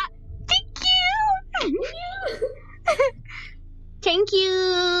was that? Thank you. Thank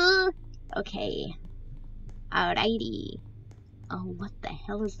you. Okay. Alrighty. Oh, what the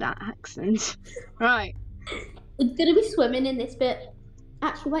hell is that accent? Right. It's gonna be swimming in this bit.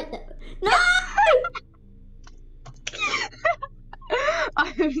 Actually, wait there. No!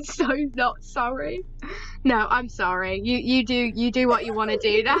 I'm so not sorry. No, I'm sorry. You do what you want to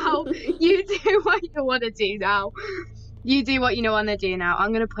do now. You do what you want to do now. You do what you want to do now.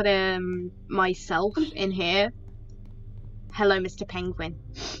 I'm gonna put myself in here. Hello, Mr. Penguin.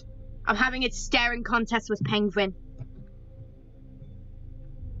 I'm having a staring contest with Penguin.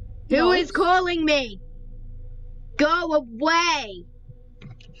 Who is calling me? Go away.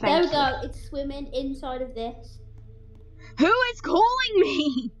 There we go. It's swimming inside of this. Who is calling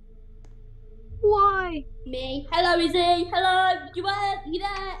me? Why? Me. Hello, Izzy. Hello. You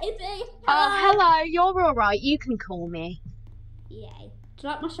there, Izzy? Hello. Oh, hello. You're all right. You can call me. Yay. Do you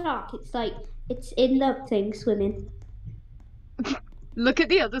like my shark? It's in the thing swimming. Look at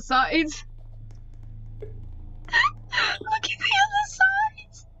the other side. Look at the other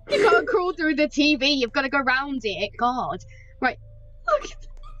side. You can't crawl through the TV. You've got to go round it. God. Right. Look at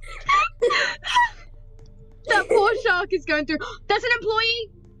that poor shark is going through. There's an employee.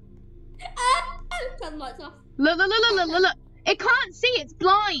 Turn the lights off. Look. It can't see. It's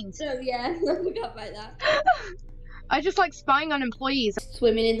blind. Oh, yeah. I forgot about that. I just like spying on employees.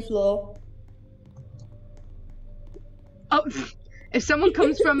 Swimming in the floor. Oh, if someone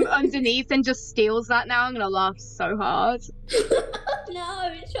comes from underneath and just steals that now, I'm going to laugh so hard. No,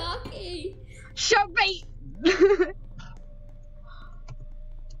 it's Sharky. Shark bait.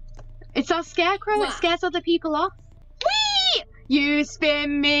 It's our scarecrow. What? It scares other people off. Whee! You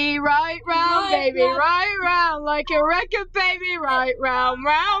spin me right round, baby, right round, like a record, baby, right round,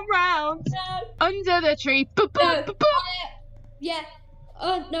 round, round. No. Under the tree. No. Yeah.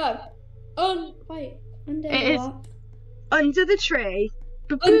 Oh, no. Wait. Under It is what? under the tree.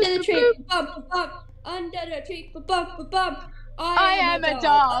 Under the tree. Bum, bum. Under the tree. Bum, bum. I am a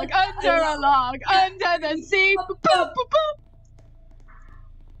dog. Under a log. Under the sea.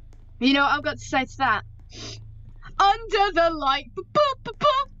 You know what I've got to say to that? Under the light.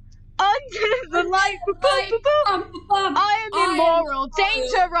 Under the light. I am in moral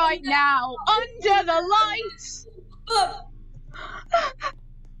danger right now. Under the light.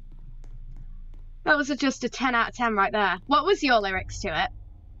 That was just a 10 out of 10 right there. What was your lyrics to it?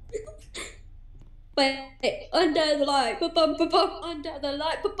 Wait, under the light, under the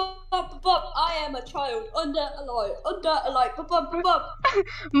light, I am a child, under a light,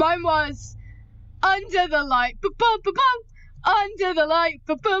 Mine was under the light, under the light,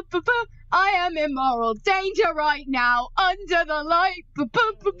 I am in moral danger right now, under the light,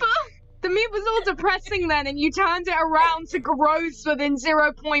 The mute was all depressing then, and you turned it around to gross within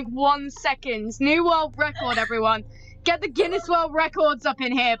 0.1 seconds. New world record, everyone. Get the Guinness World Records up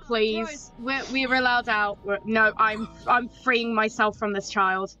in here, please. We're allowed out. No, I'm freeing myself from this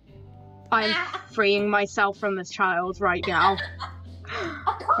child. I'm freeing myself from this child right now.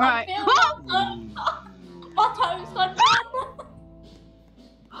 Right. My toes gone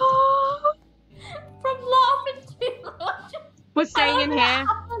from laughing too much. We're staying in here.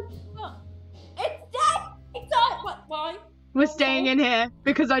 It's dead. It's dead. Why? We're staying in here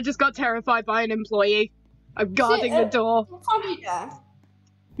because I just got terrified by an employee. I'm guarding the door. Foggy day?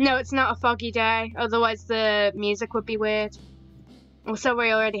 No, it's not a foggy day. Otherwise, the music would be weird. Also,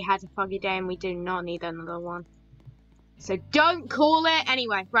 we already had a foggy day and we do not need another one. So don't call it.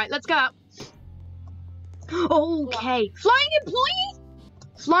 Anyway, right, let's go out. Okay. Flying employee?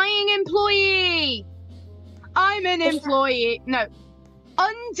 Flying employee! I'm an employee. No.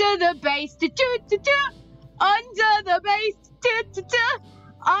 Under the base. Under the base.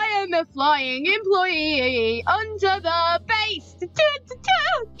 I am a flying employee. Under the base.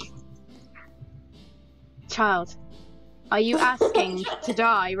 Child, are you asking to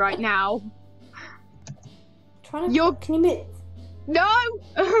die right now? Can you move? No!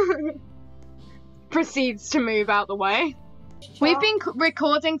 Proceeds to move out the way. We've been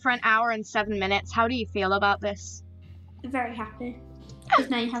recording for an hour and 7 minutes. How do you feel about this? Very happy. Because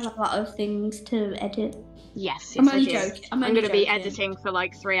now you have a lot of things to edit. Yes, I'm I only do. joking. I'm going to be editing for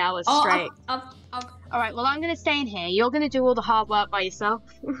like 3 hours straight. Alright, well, I'm going to stay in here. You're going to do all the hard work by yourself.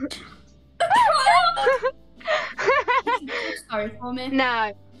 Sorry for me.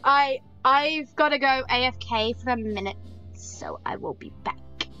 No, I've got to go AFK for a minute, so I will be back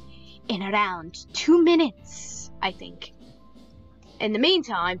in around 2 minutes, I think. In the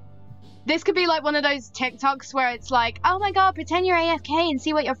meantime, this could be like one of those TikToks where it's like, oh my god, pretend you're AFK and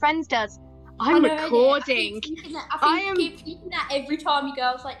see what your friends does. I'm recording. I keep thinking that every time you go.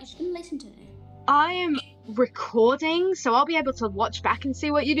 I was like, you're just going to listen to it. I am recording, so I'll be able to watch back and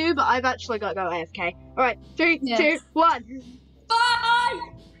see what you do, but I've actually got to go AFK. Alright, 3, 2, 1. Bye!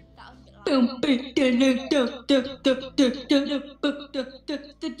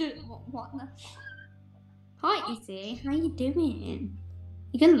 What? Hi, Izzy. How you doing?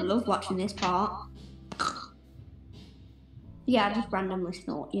 You're gonna love watching this part. Yeah, I just randomly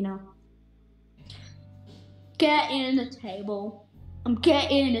snort, you know. Get in the table. I'm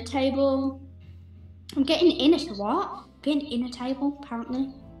getting in a table. I'm getting in a what? Getting in a table,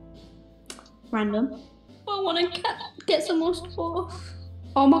 apparently. Random. I want to get some more stuff.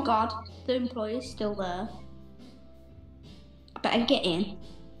 Oh my god, the employee's still there. I better get in.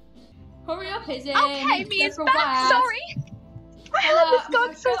 Hurry up, Izzy. Okay, me is back, sorry. Hello, I'm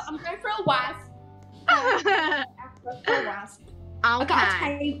going for a waz. I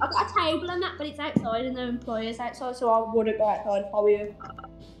got a table and that, but it's outside and the employer's outside, so I wouldn't go outside for you.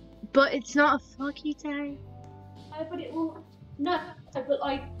 But it's not a foggy day. No, but it will. No, but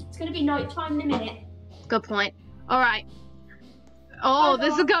like it's gonna be night time in a minute. Good point. All right. Oh,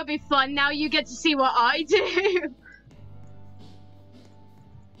 this is gonna be fun. Now you get to see what I do.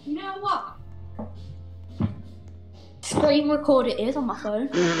 You know what? Screen record it is on my phone.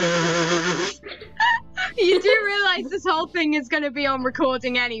 You do realise this whole thing is going to be on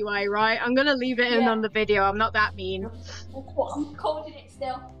recording anyway, right? I'm going to leave it in on the video. I'm not that mean. I'm recording it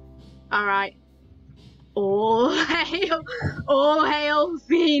still. Alright. All hail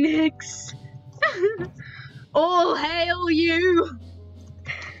Phoenix. All hail you.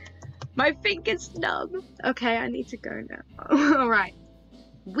 My finger's numb. Okay, I need to go now. Alright.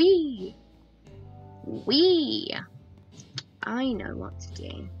 I know what to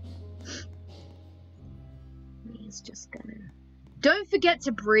do. He's just gonna... Don't forget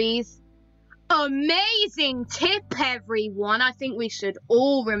to breathe. Amazing tip, everyone. I think we should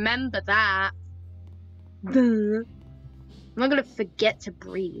all remember that. I'm not gonna forget to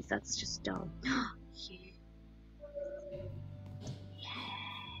breathe. That's just dumb.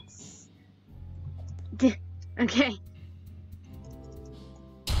 Yes. Okay.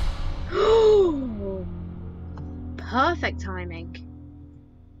 Perfect timing.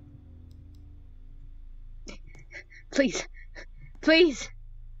 Please. Please.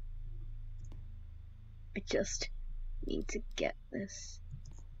 I just need to get this.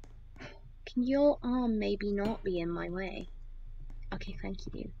 Can your arm maybe not be in my way? Okay, thank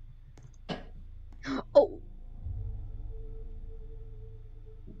you. Oh!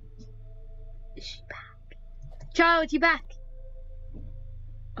 Is she back? Child, you back?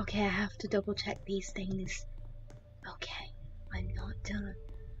 Okay, I have to double check these things. Okay, I'm not done.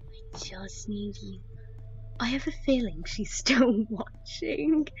 I just need you. I have a feeling she's still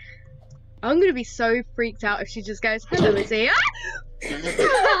watching. I'm gonna be so freaked out if she just goes, hello, Izzy.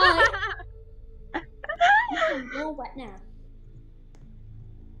 You're all wet now.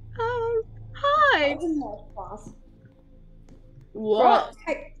 Oh, hi. What? Right,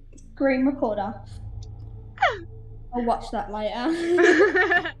 take screen recorder. I'll watch that later.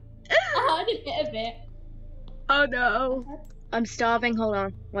 I did get a bit. Oh no. I'm starving. Hold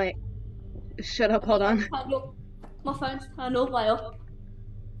on. Wait. Shut up. Hold on. My phone's turned all the way up.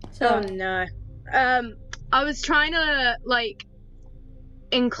 So. Oh no. I was trying to like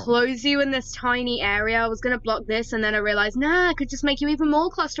enclose you in this tiny area. I was gonna block this, and then I realized, nah, I could just make you even more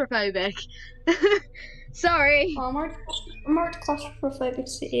claustrophobic. Sorry. I'm already claustrophobic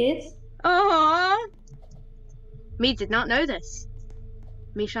as it is. Aww. Me did not know this.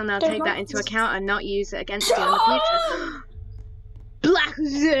 Me shall now take that into account and not use it against you in the future. Black.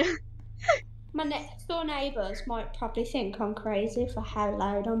 My next door neighbours might probably think I'm crazy for how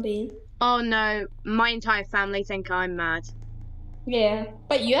loud I'm being. Oh no, my entire family think I'm mad. Yeah,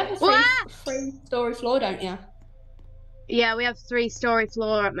 but you have a three-story floor, don't you? Yeah, we have 3-story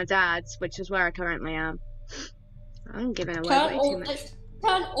floor at my dad's, which is where I currently am. I'm giving away way too much. Let's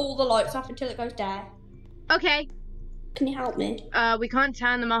turn all the lights off until it goes down. Okay. Can you help me? We can't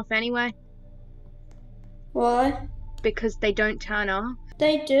turn them off anyway. Why? Because they don't turn off.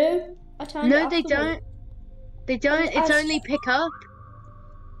 They do. I turned it off. No, they don't. They don't. It's only pick up.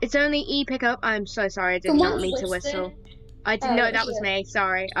 It's only pick up. I'm so sorry. I did not mean to whistle. I didn't know that was me.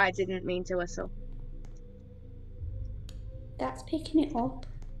 Sorry, I didn't mean to whistle. That's picking it up.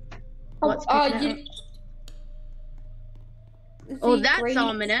 What's picking it up? Oh, that's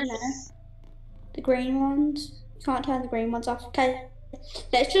ominous. The green ones. You can't turn the green ones off. Okay.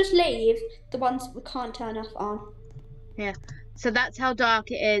 Let's just leave the ones that we can't turn off on. Yeah. So that's how dark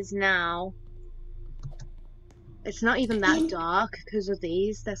it is now. It's not even that dark because of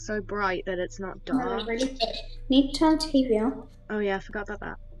these. They're so bright that it's not dark. No, really. Need to turn the TV on. Oh yeah, I forgot about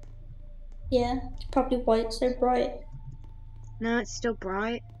that. Yeah, it's probably why it's so bright. No, it's still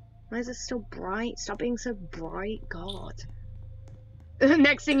bright. Why is it still bright? Stop being so bright, God.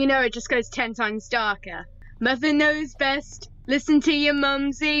 Next thing you know, it just goes 10 times darker. Mother knows best. Listen to your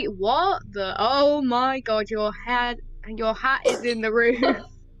mumsy. What the? Oh my God, your hat is in the room.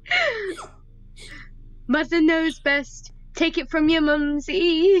 Mother knows best. Take it from your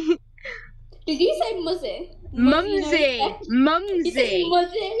mumsy. Did you say muzzy? Mumsy. Mumsy.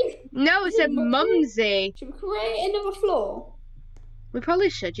 Muzzy? No, I said mumsy. Should we create another floor? We probably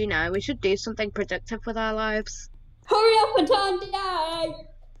should, you know. We should do something productive with our lives. Hurry up and turn day!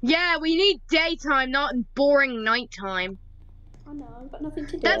 Yeah, we need daytime, not boring nighttime. I know, I've got nothing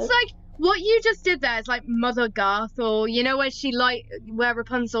to do. That's like, what you just did there is like Mother Garth, or, you know, where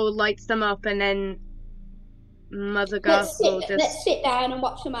Rapunzel lights them up and then Mother Garth let's sit down and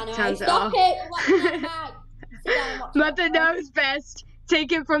watch some anime. Stop it! Watch some anime. Sit down and watch Mother knows best.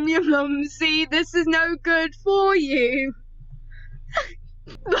 Take it from your mumsy. This is no good for you.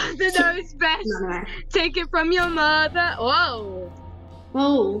 Mother knows best. Take it from your mother. Whoa.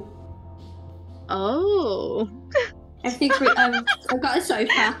 Whoa. Oh. I've got a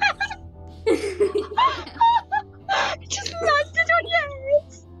sofa. It just landed on your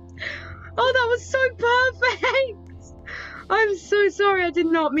head. Oh, that was so perfect. I'm so sorry. I did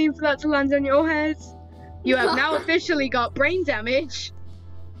not mean for that to land on your head. You have now officially got brain damage.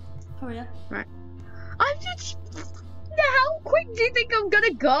 Hurry up. Right. I'm just... How quick do you think I'm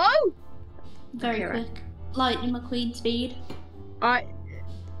gonna go? Very quick. Right. Lightning McQueen speed.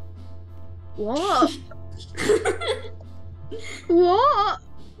 What? What?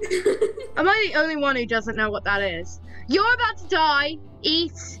 Am I the only one who doesn't know what that is? You're about to die.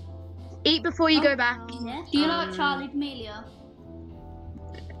 Eat. Eat before you go back. Yeah. Do you like Charlie D'Amelio?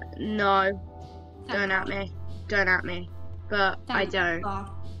 No. Don't at me. Don't at me. But I don't. God.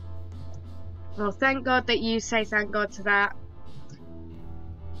 Well, thank God that you say thank God to that.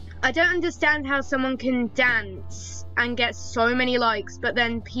 I don't understand how someone can dance and get so many likes, but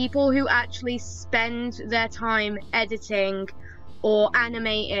then people who actually spend their time editing or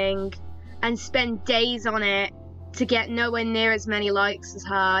animating and spend days on it to get nowhere near as many likes as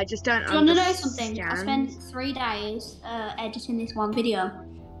her. I just don't understand. Do you want to know something? I spent 3 days editing this one video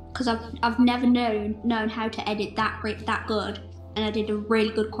because I've never known how to edit that good, and I did a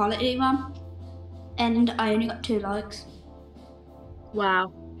really good quality one, and I only got 2 likes.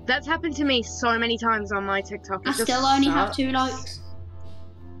 Wow. That's happened to me so many times on my TikTok. I still only have 2 likes.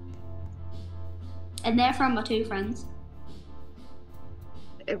 And they're from my 2 friends.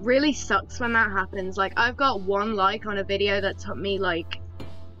 It really sucks when that happens. Like, I've got 1 like on a video that took me, like,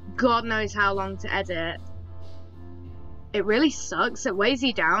 God knows how long to edit. It really sucks. It weighs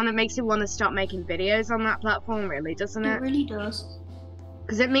you down. It makes you want to stop making videos on that platform, really, doesn't it? It really does.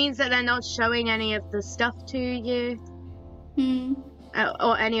 Because it means that they're not showing any of the stuff to you.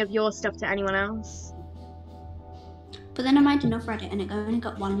 Or any of your stuff to anyone else. But then I made enough Reddit and it only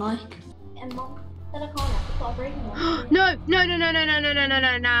got 1 like. And Mom said I can't have the collaboration one. No.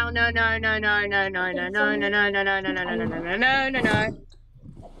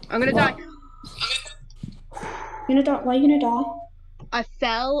 I'm gonna die. You're gonna die? Why are you gonna die? I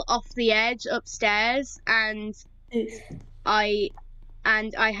fell off the edge upstairs and I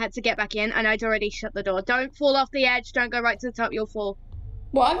had to get back in, and I'd already shut the door. Don't fall off the edge. Don't go right to the top. You'll fall.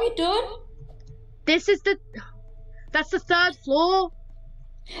 What have you done? This is the... That's the 3rd floor.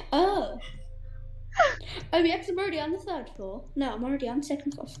 Oh. Oh, yeah, because I'm already on the 3rd floor. No, I'm already on the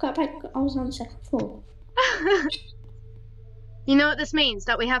 2nd floor. I forgot I was on the 2nd floor. You know what this means?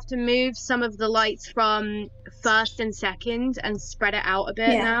 That we have to move some of the lights from 1st and 2nd and spread it out a bit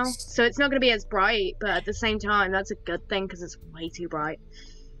now. So it's not going to be as bright, but at the same time, that's a good thing because it's way too bright.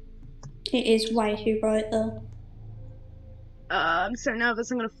 It is way too bright, though. I'm so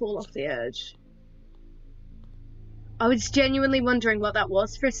nervous I'm going to fall off the edge. I was genuinely wondering what that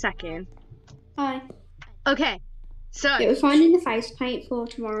was for a second. Hi. Okay, so... Yeah, we're finding the face paint for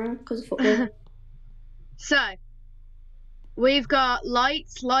tomorrow because of football. So, we've got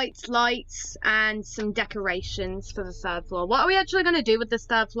lights, and some decorations for the 3rd floor. What are we actually going to do with this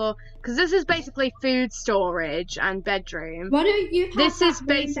 3rd floor? Because this is basically food storage and bedroom. Why don't you have This is room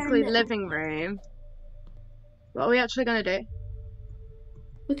basically down there? living room. What are we actually going to do?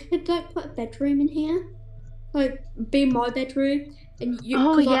 We could like put a bedroom in here, like be my bedroom, and you.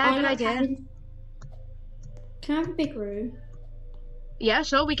 Oh, 'cause yeah, I good like idea. Can I have a big room? Yeah,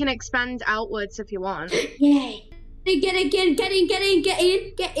 sure, we can expand outwards if you want. Yay! Hey, get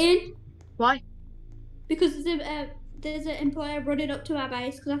in! Why? Because there's an employer running up to our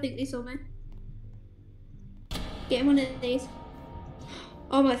base because I think they saw me. Get in one of these.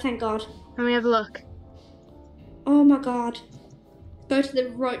 Oh my, thank God. Let me have a look. Oh my God. Go to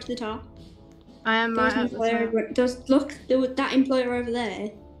the top. I am There was right an at the employer. top. There was that employer over there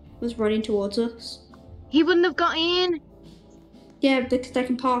was running towards us. He wouldn't have got in. Yeah, because they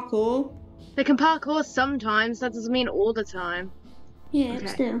can parkour. They can parkour sometimes, that doesn't mean all the time. Yeah, Okay. but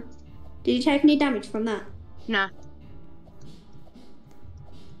still. Did you take any damage from that? Nah.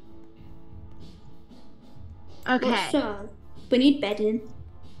 Okay. So, we need bedding.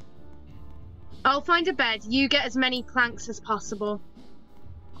 I'll find a bed. You get as many planks as possible.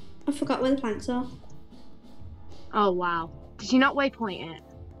 I forgot where the planks are. Oh, wow. Did you not waypoint it?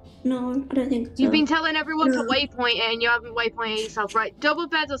 No, I don't think so. You've been telling everyone to No. waypoint it and you haven't waypointed it yourself, right? Double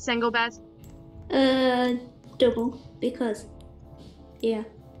bed or single bed? Double, because, yeah.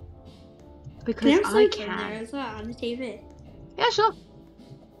 Because Can you have I something in there can. as well on the TV? Yeah, sure.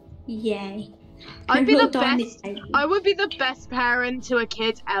 Yay. I'd be the Looked on best. this table. I would be the best parent to a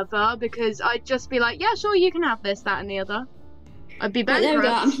kid ever because I'd just be like, yeah, sure, you can have this, that, and the other. I'd be Right, there we go,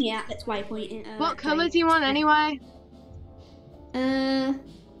 I'm bankrupt. here, let's waypoint it. What colour do you want anyway?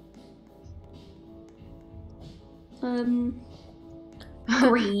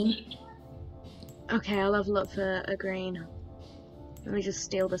 Green. Okay, I'll have a look for a green. Let me just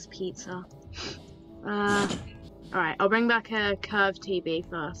steal this pizza. Alright, I'll bring back a curved TV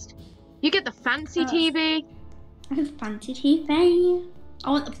first. You get the fancy TV? I have fancy TV. I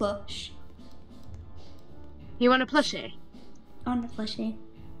want the plush. You want a plushie? I want the plushie.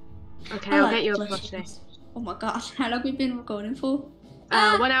 Okay, I I'll like get you a plushies. plushie. Oh my gosh, how long have we been recording for?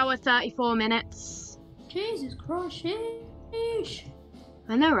 1 hour 34 minutes. Jesus Christ, sheesh.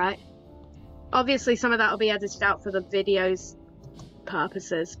 I know, right? Obviously, some of that will be edited out for the video's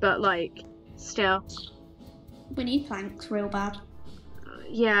purposes, but like, still. We need planks real bad.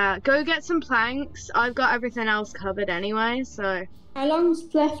 Yeah, go get some planks. I've got everything else covered anyway, so How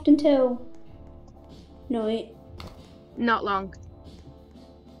long's left until night? not long.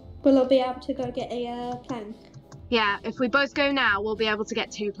 Will I be able to go get a plank? Yeah, if we both go now, we'll be able to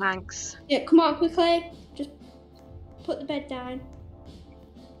get 2 planks. Yeah, come on, quickly. Just put the bed down.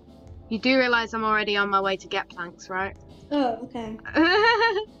 You do realise I'm already on my way to get planks, right? Oh, okay.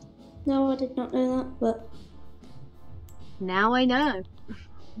 No, I did not know that, but Now I know.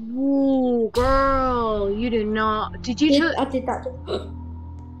 Ooh, girl, you do not. Did you? I did that.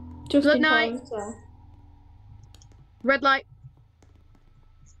 Just Good in night. time as well. Red light.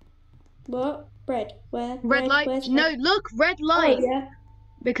 What? Bread? Where? Red light. Where's No, bread? look, red light. Oh, yeah.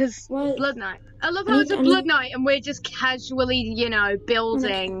 Because Why- blood night. I love I how need- it's a I blood need- night and we're just casually, you know,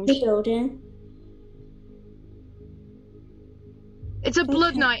 building. The building. It's a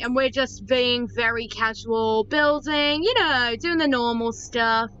blood Okay. night and we're just being very casual, building, you know, doing the normal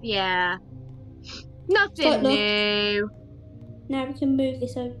stuff. Yeah. Nothing But look. new. Now we can move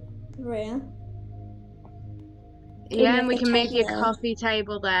this over here. Yeah, and we make a can move your table there. coffee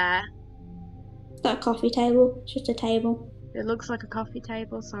table there. It's not a coffee table. It's just a table. It looks like a coffee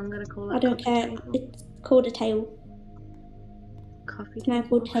table, so I'm gonna call it I a don't coffee care. table. It's called a table. Coffee Can I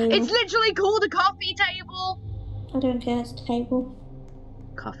table. call table? It's literally called a coffee table. I don't care. It's a table.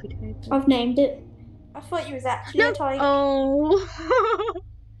 Coffee table. I've named it. I thought you was actually No. a tiger. Oh.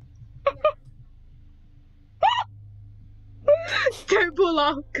 Don't pull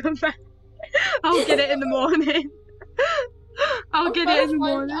off. Come back. I'll get it in the morning. I'll get it in the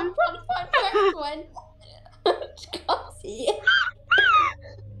morning. I'm trying to My friend went. Can't see it.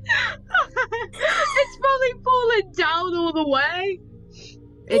 It's probably fallen down all the way.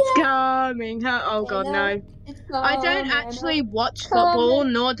 It's coming. Oh god, no. I don't actually watch football,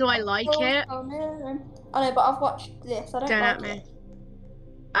 nor do I like it. I know, but I've watched this. I don't like at me. it.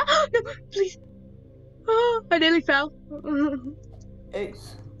 Ah, no, please. Oh, I nearly fell.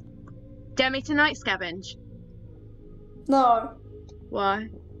 Oops. Dare me to night scavenge? No, Why?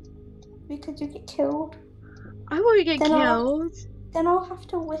 because you get killed. I won't get Then killed. Then I'll have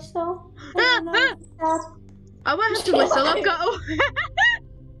to whistle. I won't have to whistle. I've got.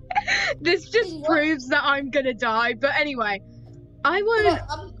 This just proves that I'm gonna die. But anyway, I won't.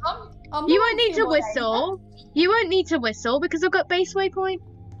 You won't need to whistle. You won't need to whistle because I've got base waypoint.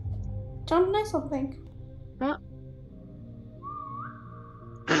 Do you want to know something? What?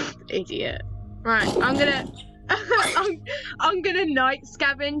 Idiot. Right, I'm gonna. I'm gonna night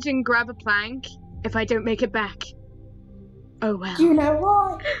scavenge and grab a plank if I don't make it back. Oh well. Do you know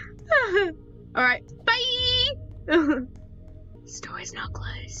why? Alright, bye! The store is not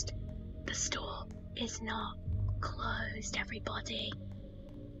closed. The store is not closed, everybody.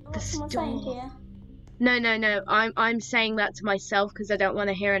 What's someone saying here? No. I'm saying that to myself because I don't want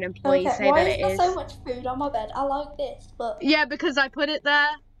to hear an employee say why that it is is. there so much food on my bed? I like this, but Yeah, because I put it there.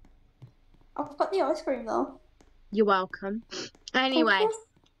 I've got the ice cream though. You're welcome. Anyway.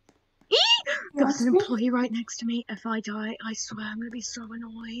 There's an employee right next to me. If I die, I swear I'm gonna be so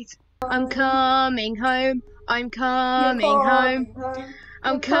annoyed. I'm coming home. I'm coming home.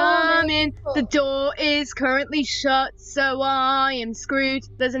 I'm coming. The door is currently shut, so I am screwed.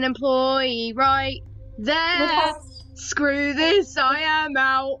 There's an employee right there. Screw this, I am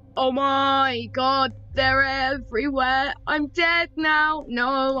out. Oh my god, they're everywhere. I'm dead now.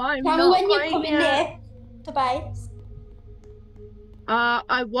 No, I'm not. Tell me when quite you're coming yet. here to base.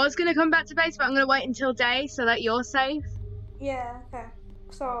 I was gonna come back to base, but I'm gonna wait until day so that you're safe. Yeah, okay.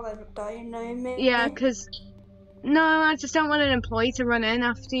 So I'll end up dying, know me. Yeah, because no, I just don't want an employee to run in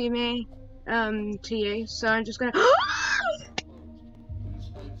after me, to you. So I'm just gonna.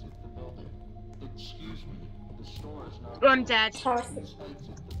 I'm dead.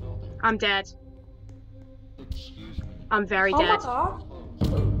 I'm dead. I'm very dead. Oh my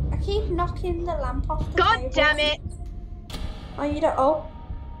god! I keep knocking the lamp off the table. God damn it! Oh, you don't. Oh,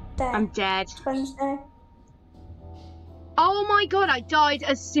 there. I'm dead. It's Wednesday. Oh my god! I died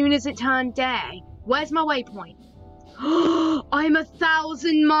as soon as it turned day. Where's my waypoint? I'm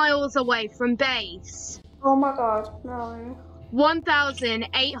 1,000 miles away from base. Oh my god, no.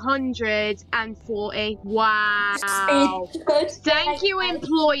 1,840. Wow. Thank you,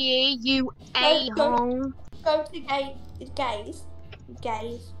 employee, you a-hole. Go to gaze.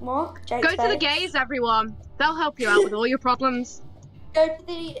 Gaze. What? Jake's Go to the gays, everyone. They'll help you out with all your problems. Go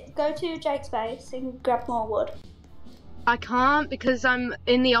to Jake's base and grab more wood. I can't because I'm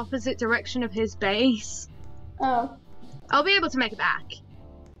in the opposite direction of his base. Oh. I'll be able to make it back.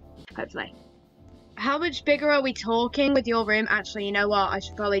 Hopefully. How much bigger are we talking with your room? Actually, you know what? I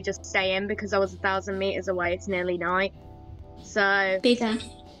should probably just stay in because I was 1,000 meters away. It's nearly night. So Bigger.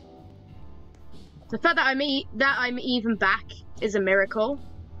 the fact that I'm even back is a miracle.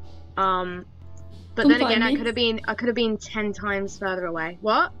 But then again, I could have been 10 times further away.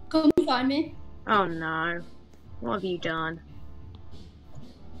 What? Come find me. Oh no. What have you done?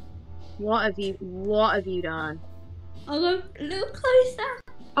 What have you done? I'll go a little closer.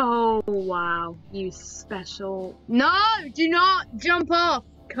 Oh wow, you special. No, do not jump off.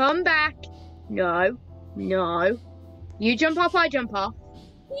 Come back. No. You jump off, I jump off.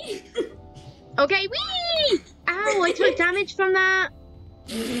 Okay, whee! Ow, I took damage from that.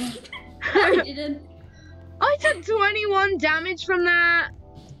 I didn't. I took 21 damage from that.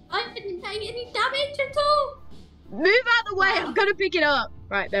 I didn't take any damage at all. Move out the way, I've got to pick it up.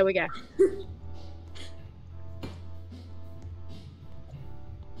 Right, there we go.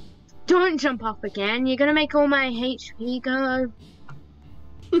 Don't jump off again, you're gonna make all my HP go. Ow,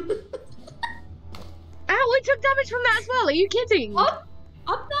 I took damage from that as well, are you kidding? Oh,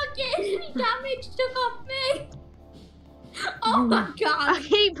 I'm not getting any damage took off me. Oh my god. I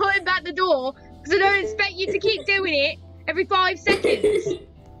keep putting back the door because I don't expect you to keep doing it every 5 seconds.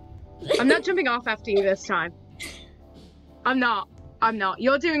 I'm not jumping off after you this time. I'm not.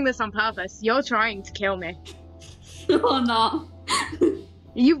 You're doing this on purpose. You're trying to kill me. No, I'm not.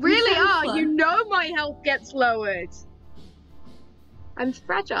 You really are. You know my health gets lowered. I'm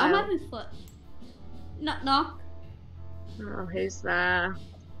fragile. I'm having fun. Knock knock. Oh, who's there?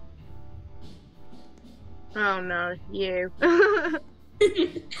 Oh no, you. Oh.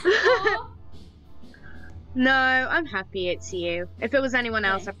 No, I'm happy it's you. If it was anyone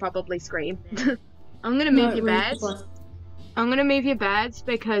else, I'd probably scream. I'm gonna No, move it your really bed. was. I'm gonna move your bed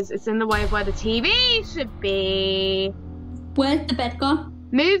because it's in the way of where the TV should be. Where's the bed gone?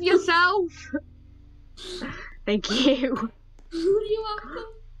 Move yourself. Thank you. You're welcome.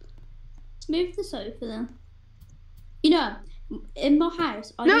 Move the sofa then. You know, in my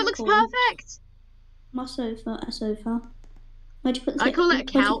house, I No, don't it looks call perfect. my sofa a sofa. Where'd you put the I call it a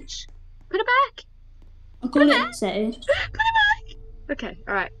couch. Put it back. I call it a settee. Put it back. Okay,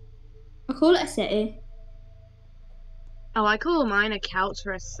 alright. I call it a settee. Oh, I call mine a couch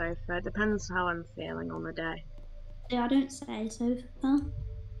or a sofa. It depends how I'm feeling on the day. Yeah, I don't say sofa.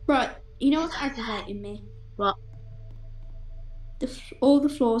 Right, you know what's aggravating me? What? All the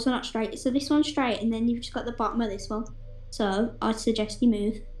floors are not straight. So this one's straight, and then you've just got the bottom of this one. So I'd suggest you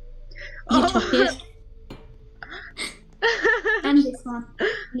move. You took it. And this one. You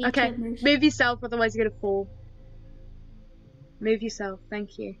need Okay, to move. move yourself, otherwise you're gonna fall. Move yourself,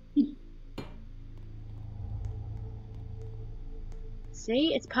 thank you.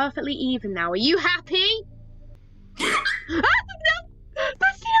 See, it's perfectly even now. Are you happy? Ah, no!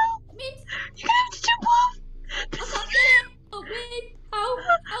 Bessie, no! You're gonna have to jump off! Bessie,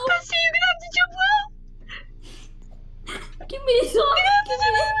 Bessie, you're gonna have to jump off! Give me this one.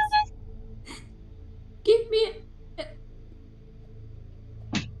 Give me it.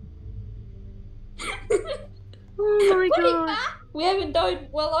 Oh my Put it god. back. We haven't died.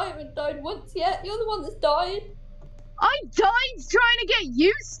 Well, I haven't died once yet. You're the one that's died. I died trying to get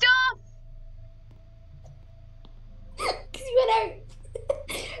you stuff! Because you went out.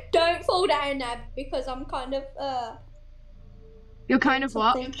 Don't fall down now because I'm kind of You're kind of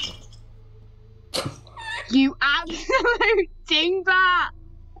what? something. You absolute dingbat!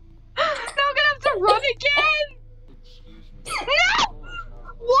 Now I'm gonna have to run again! No!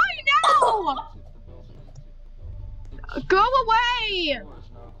 Why now? Go away!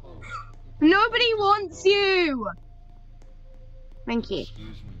 Nobody wants you! Thank you.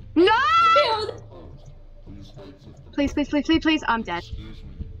 No! Please, please, please, please, please. I'm dead.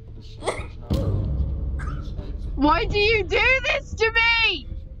 Why do you do this to me?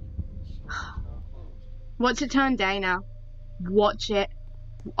 Watch it turn day now. Watch it.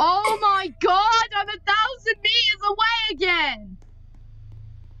 Oh my god! I'm 1,000 meters away again!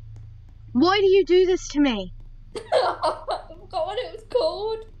 Why do you do this to me? I forgot what it was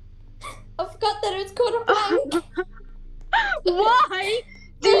called. I forgot that it was called a plank. Why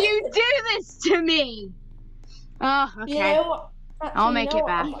do you do this to me? Oh, okay. You know what? Actually, I'll make you know it what?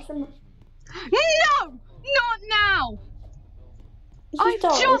 back. I'm not gonna- No! Not now! I've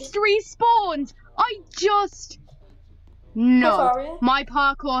died. just respawned! How No. far are you? My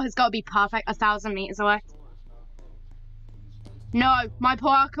parkour has got to be perfect 1,000 meters away. No, my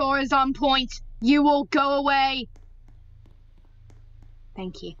parkour is on point. You will go away.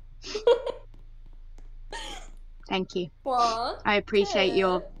 Thank you. Thank you. One, I appreciate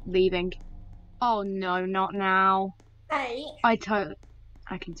your leaving. Oh no, not now. 8. I can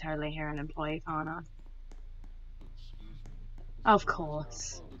totally hear an employee, can't I? Of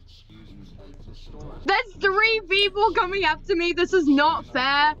course. There's 3 people coming after me. This is not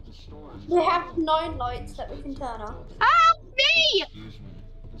fair. We have 9 lights that we can turn off. Help me!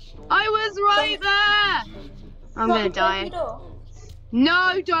 I was right there. I'm gonna die.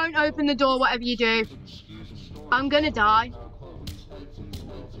 No, don't open the door, whatever you do. I'm gonna die.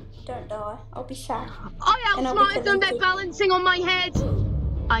 Don't die. I'll be sad. I And I'll be outsmarted them, they're convinced. balancing on my head.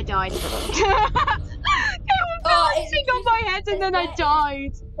 I died. They were balancing on my head and then I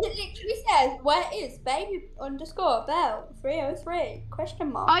died. It literally says, where is baby_bell 303?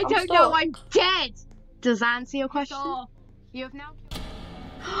 Question mark. I I'm don't know, stuck. I'm dead. Does that answer your question? You have now killed.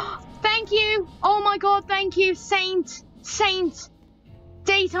 Thank you. Oh my god, thank you. Saint. Saint.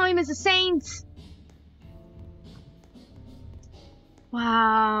 Daytime is a saint.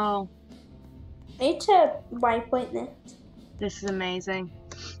 Wow. Need to waypoint this. This is amazing.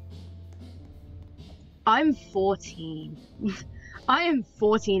 I'm 14. I am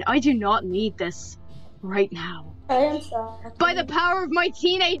 14. I do not need this right now. I am sorry. By the power of my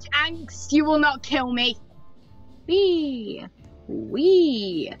teenage angst, you will not kill me. Wee.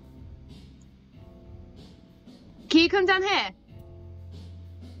 Wee. Can you come down here?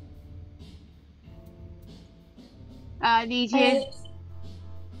 I need you.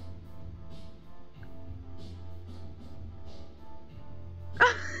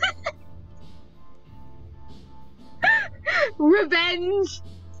 Revenge!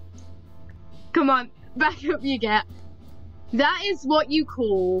 Come on, back up you get. That is what you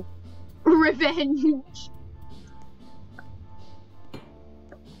call revenge.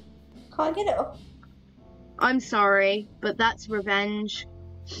 Can't get it up. I'm sorry, but that's revenge.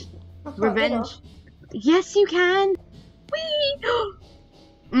 I can't Revenge. get up. Yes, you can. Whee!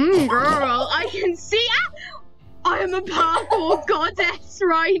 Girl, I can see. I am a parkour goddess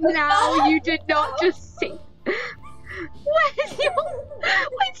right now. You did not just see. Where did you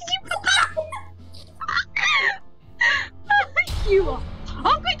put that? You are.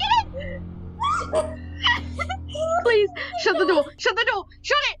 Oh, quick, get in! Please, shut the door. Shut the door.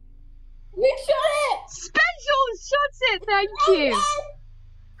 Shut it. You shut it! Special shuts it. Thank you.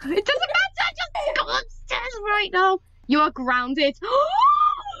 It doesn't matter. Just go upstairs right now. You are grounded.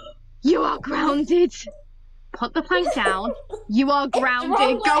 You are grounded. Put the plank down. You are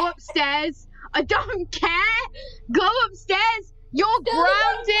grounded. Go upstairs. I don't care. Go upstairs. You're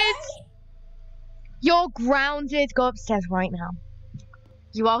grounded. You're grounded. Go upstairs right now.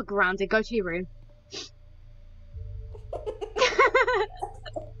 You are grounded. Go to your room.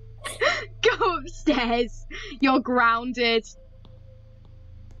 Go upstairs. You're grounded.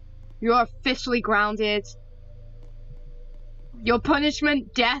 You're officially grounded. Your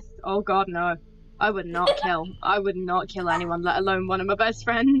punishment, death. Oh god, no. I would not kill anyone, let alone one of my best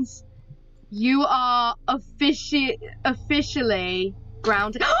friends. You are officially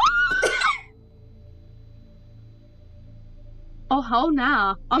grounded. Oh,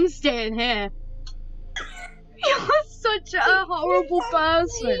 nah. I'm staying here. You're such a horrible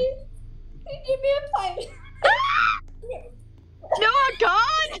person. Can you give me a plate? No, I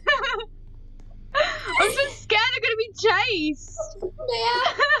can't. I'm so scared I'm gonna be chased. Come here.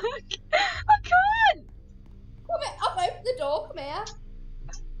 I can't. Come here. I've opened the door. Come here.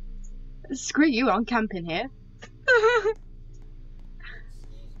 Screw you, I'm camping here.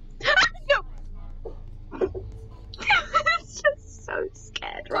 No. I'm just so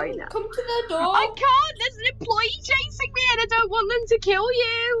scared right now. Come to the door. I can't. There's an employee chasing me, and I don't want them to kill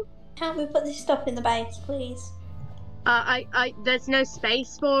you. Can't we put this stuff in the base, please? There's no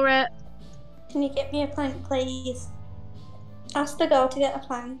space for it. Can you get me a plank, please? Ask the girl to get a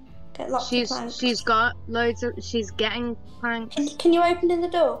plank. Get lots of planks. She's got loads of. She's getting planks. Can you open the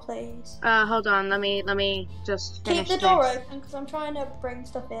door, please? Hold on. Let me just finish Keep the door open because I'm trying to bring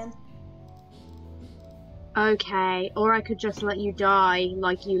stuff in. Okay, or I could just let you die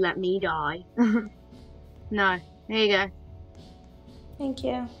like you let me die. No, here you go. Thank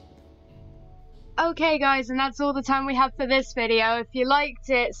you. Okay guys, and that's all the time we have for this video. If you liked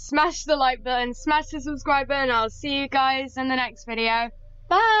it, smash the like button, smash the subscribe button. I'll see you guys in the next video.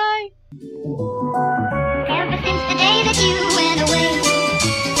 Bye! Ever since the day that you went away.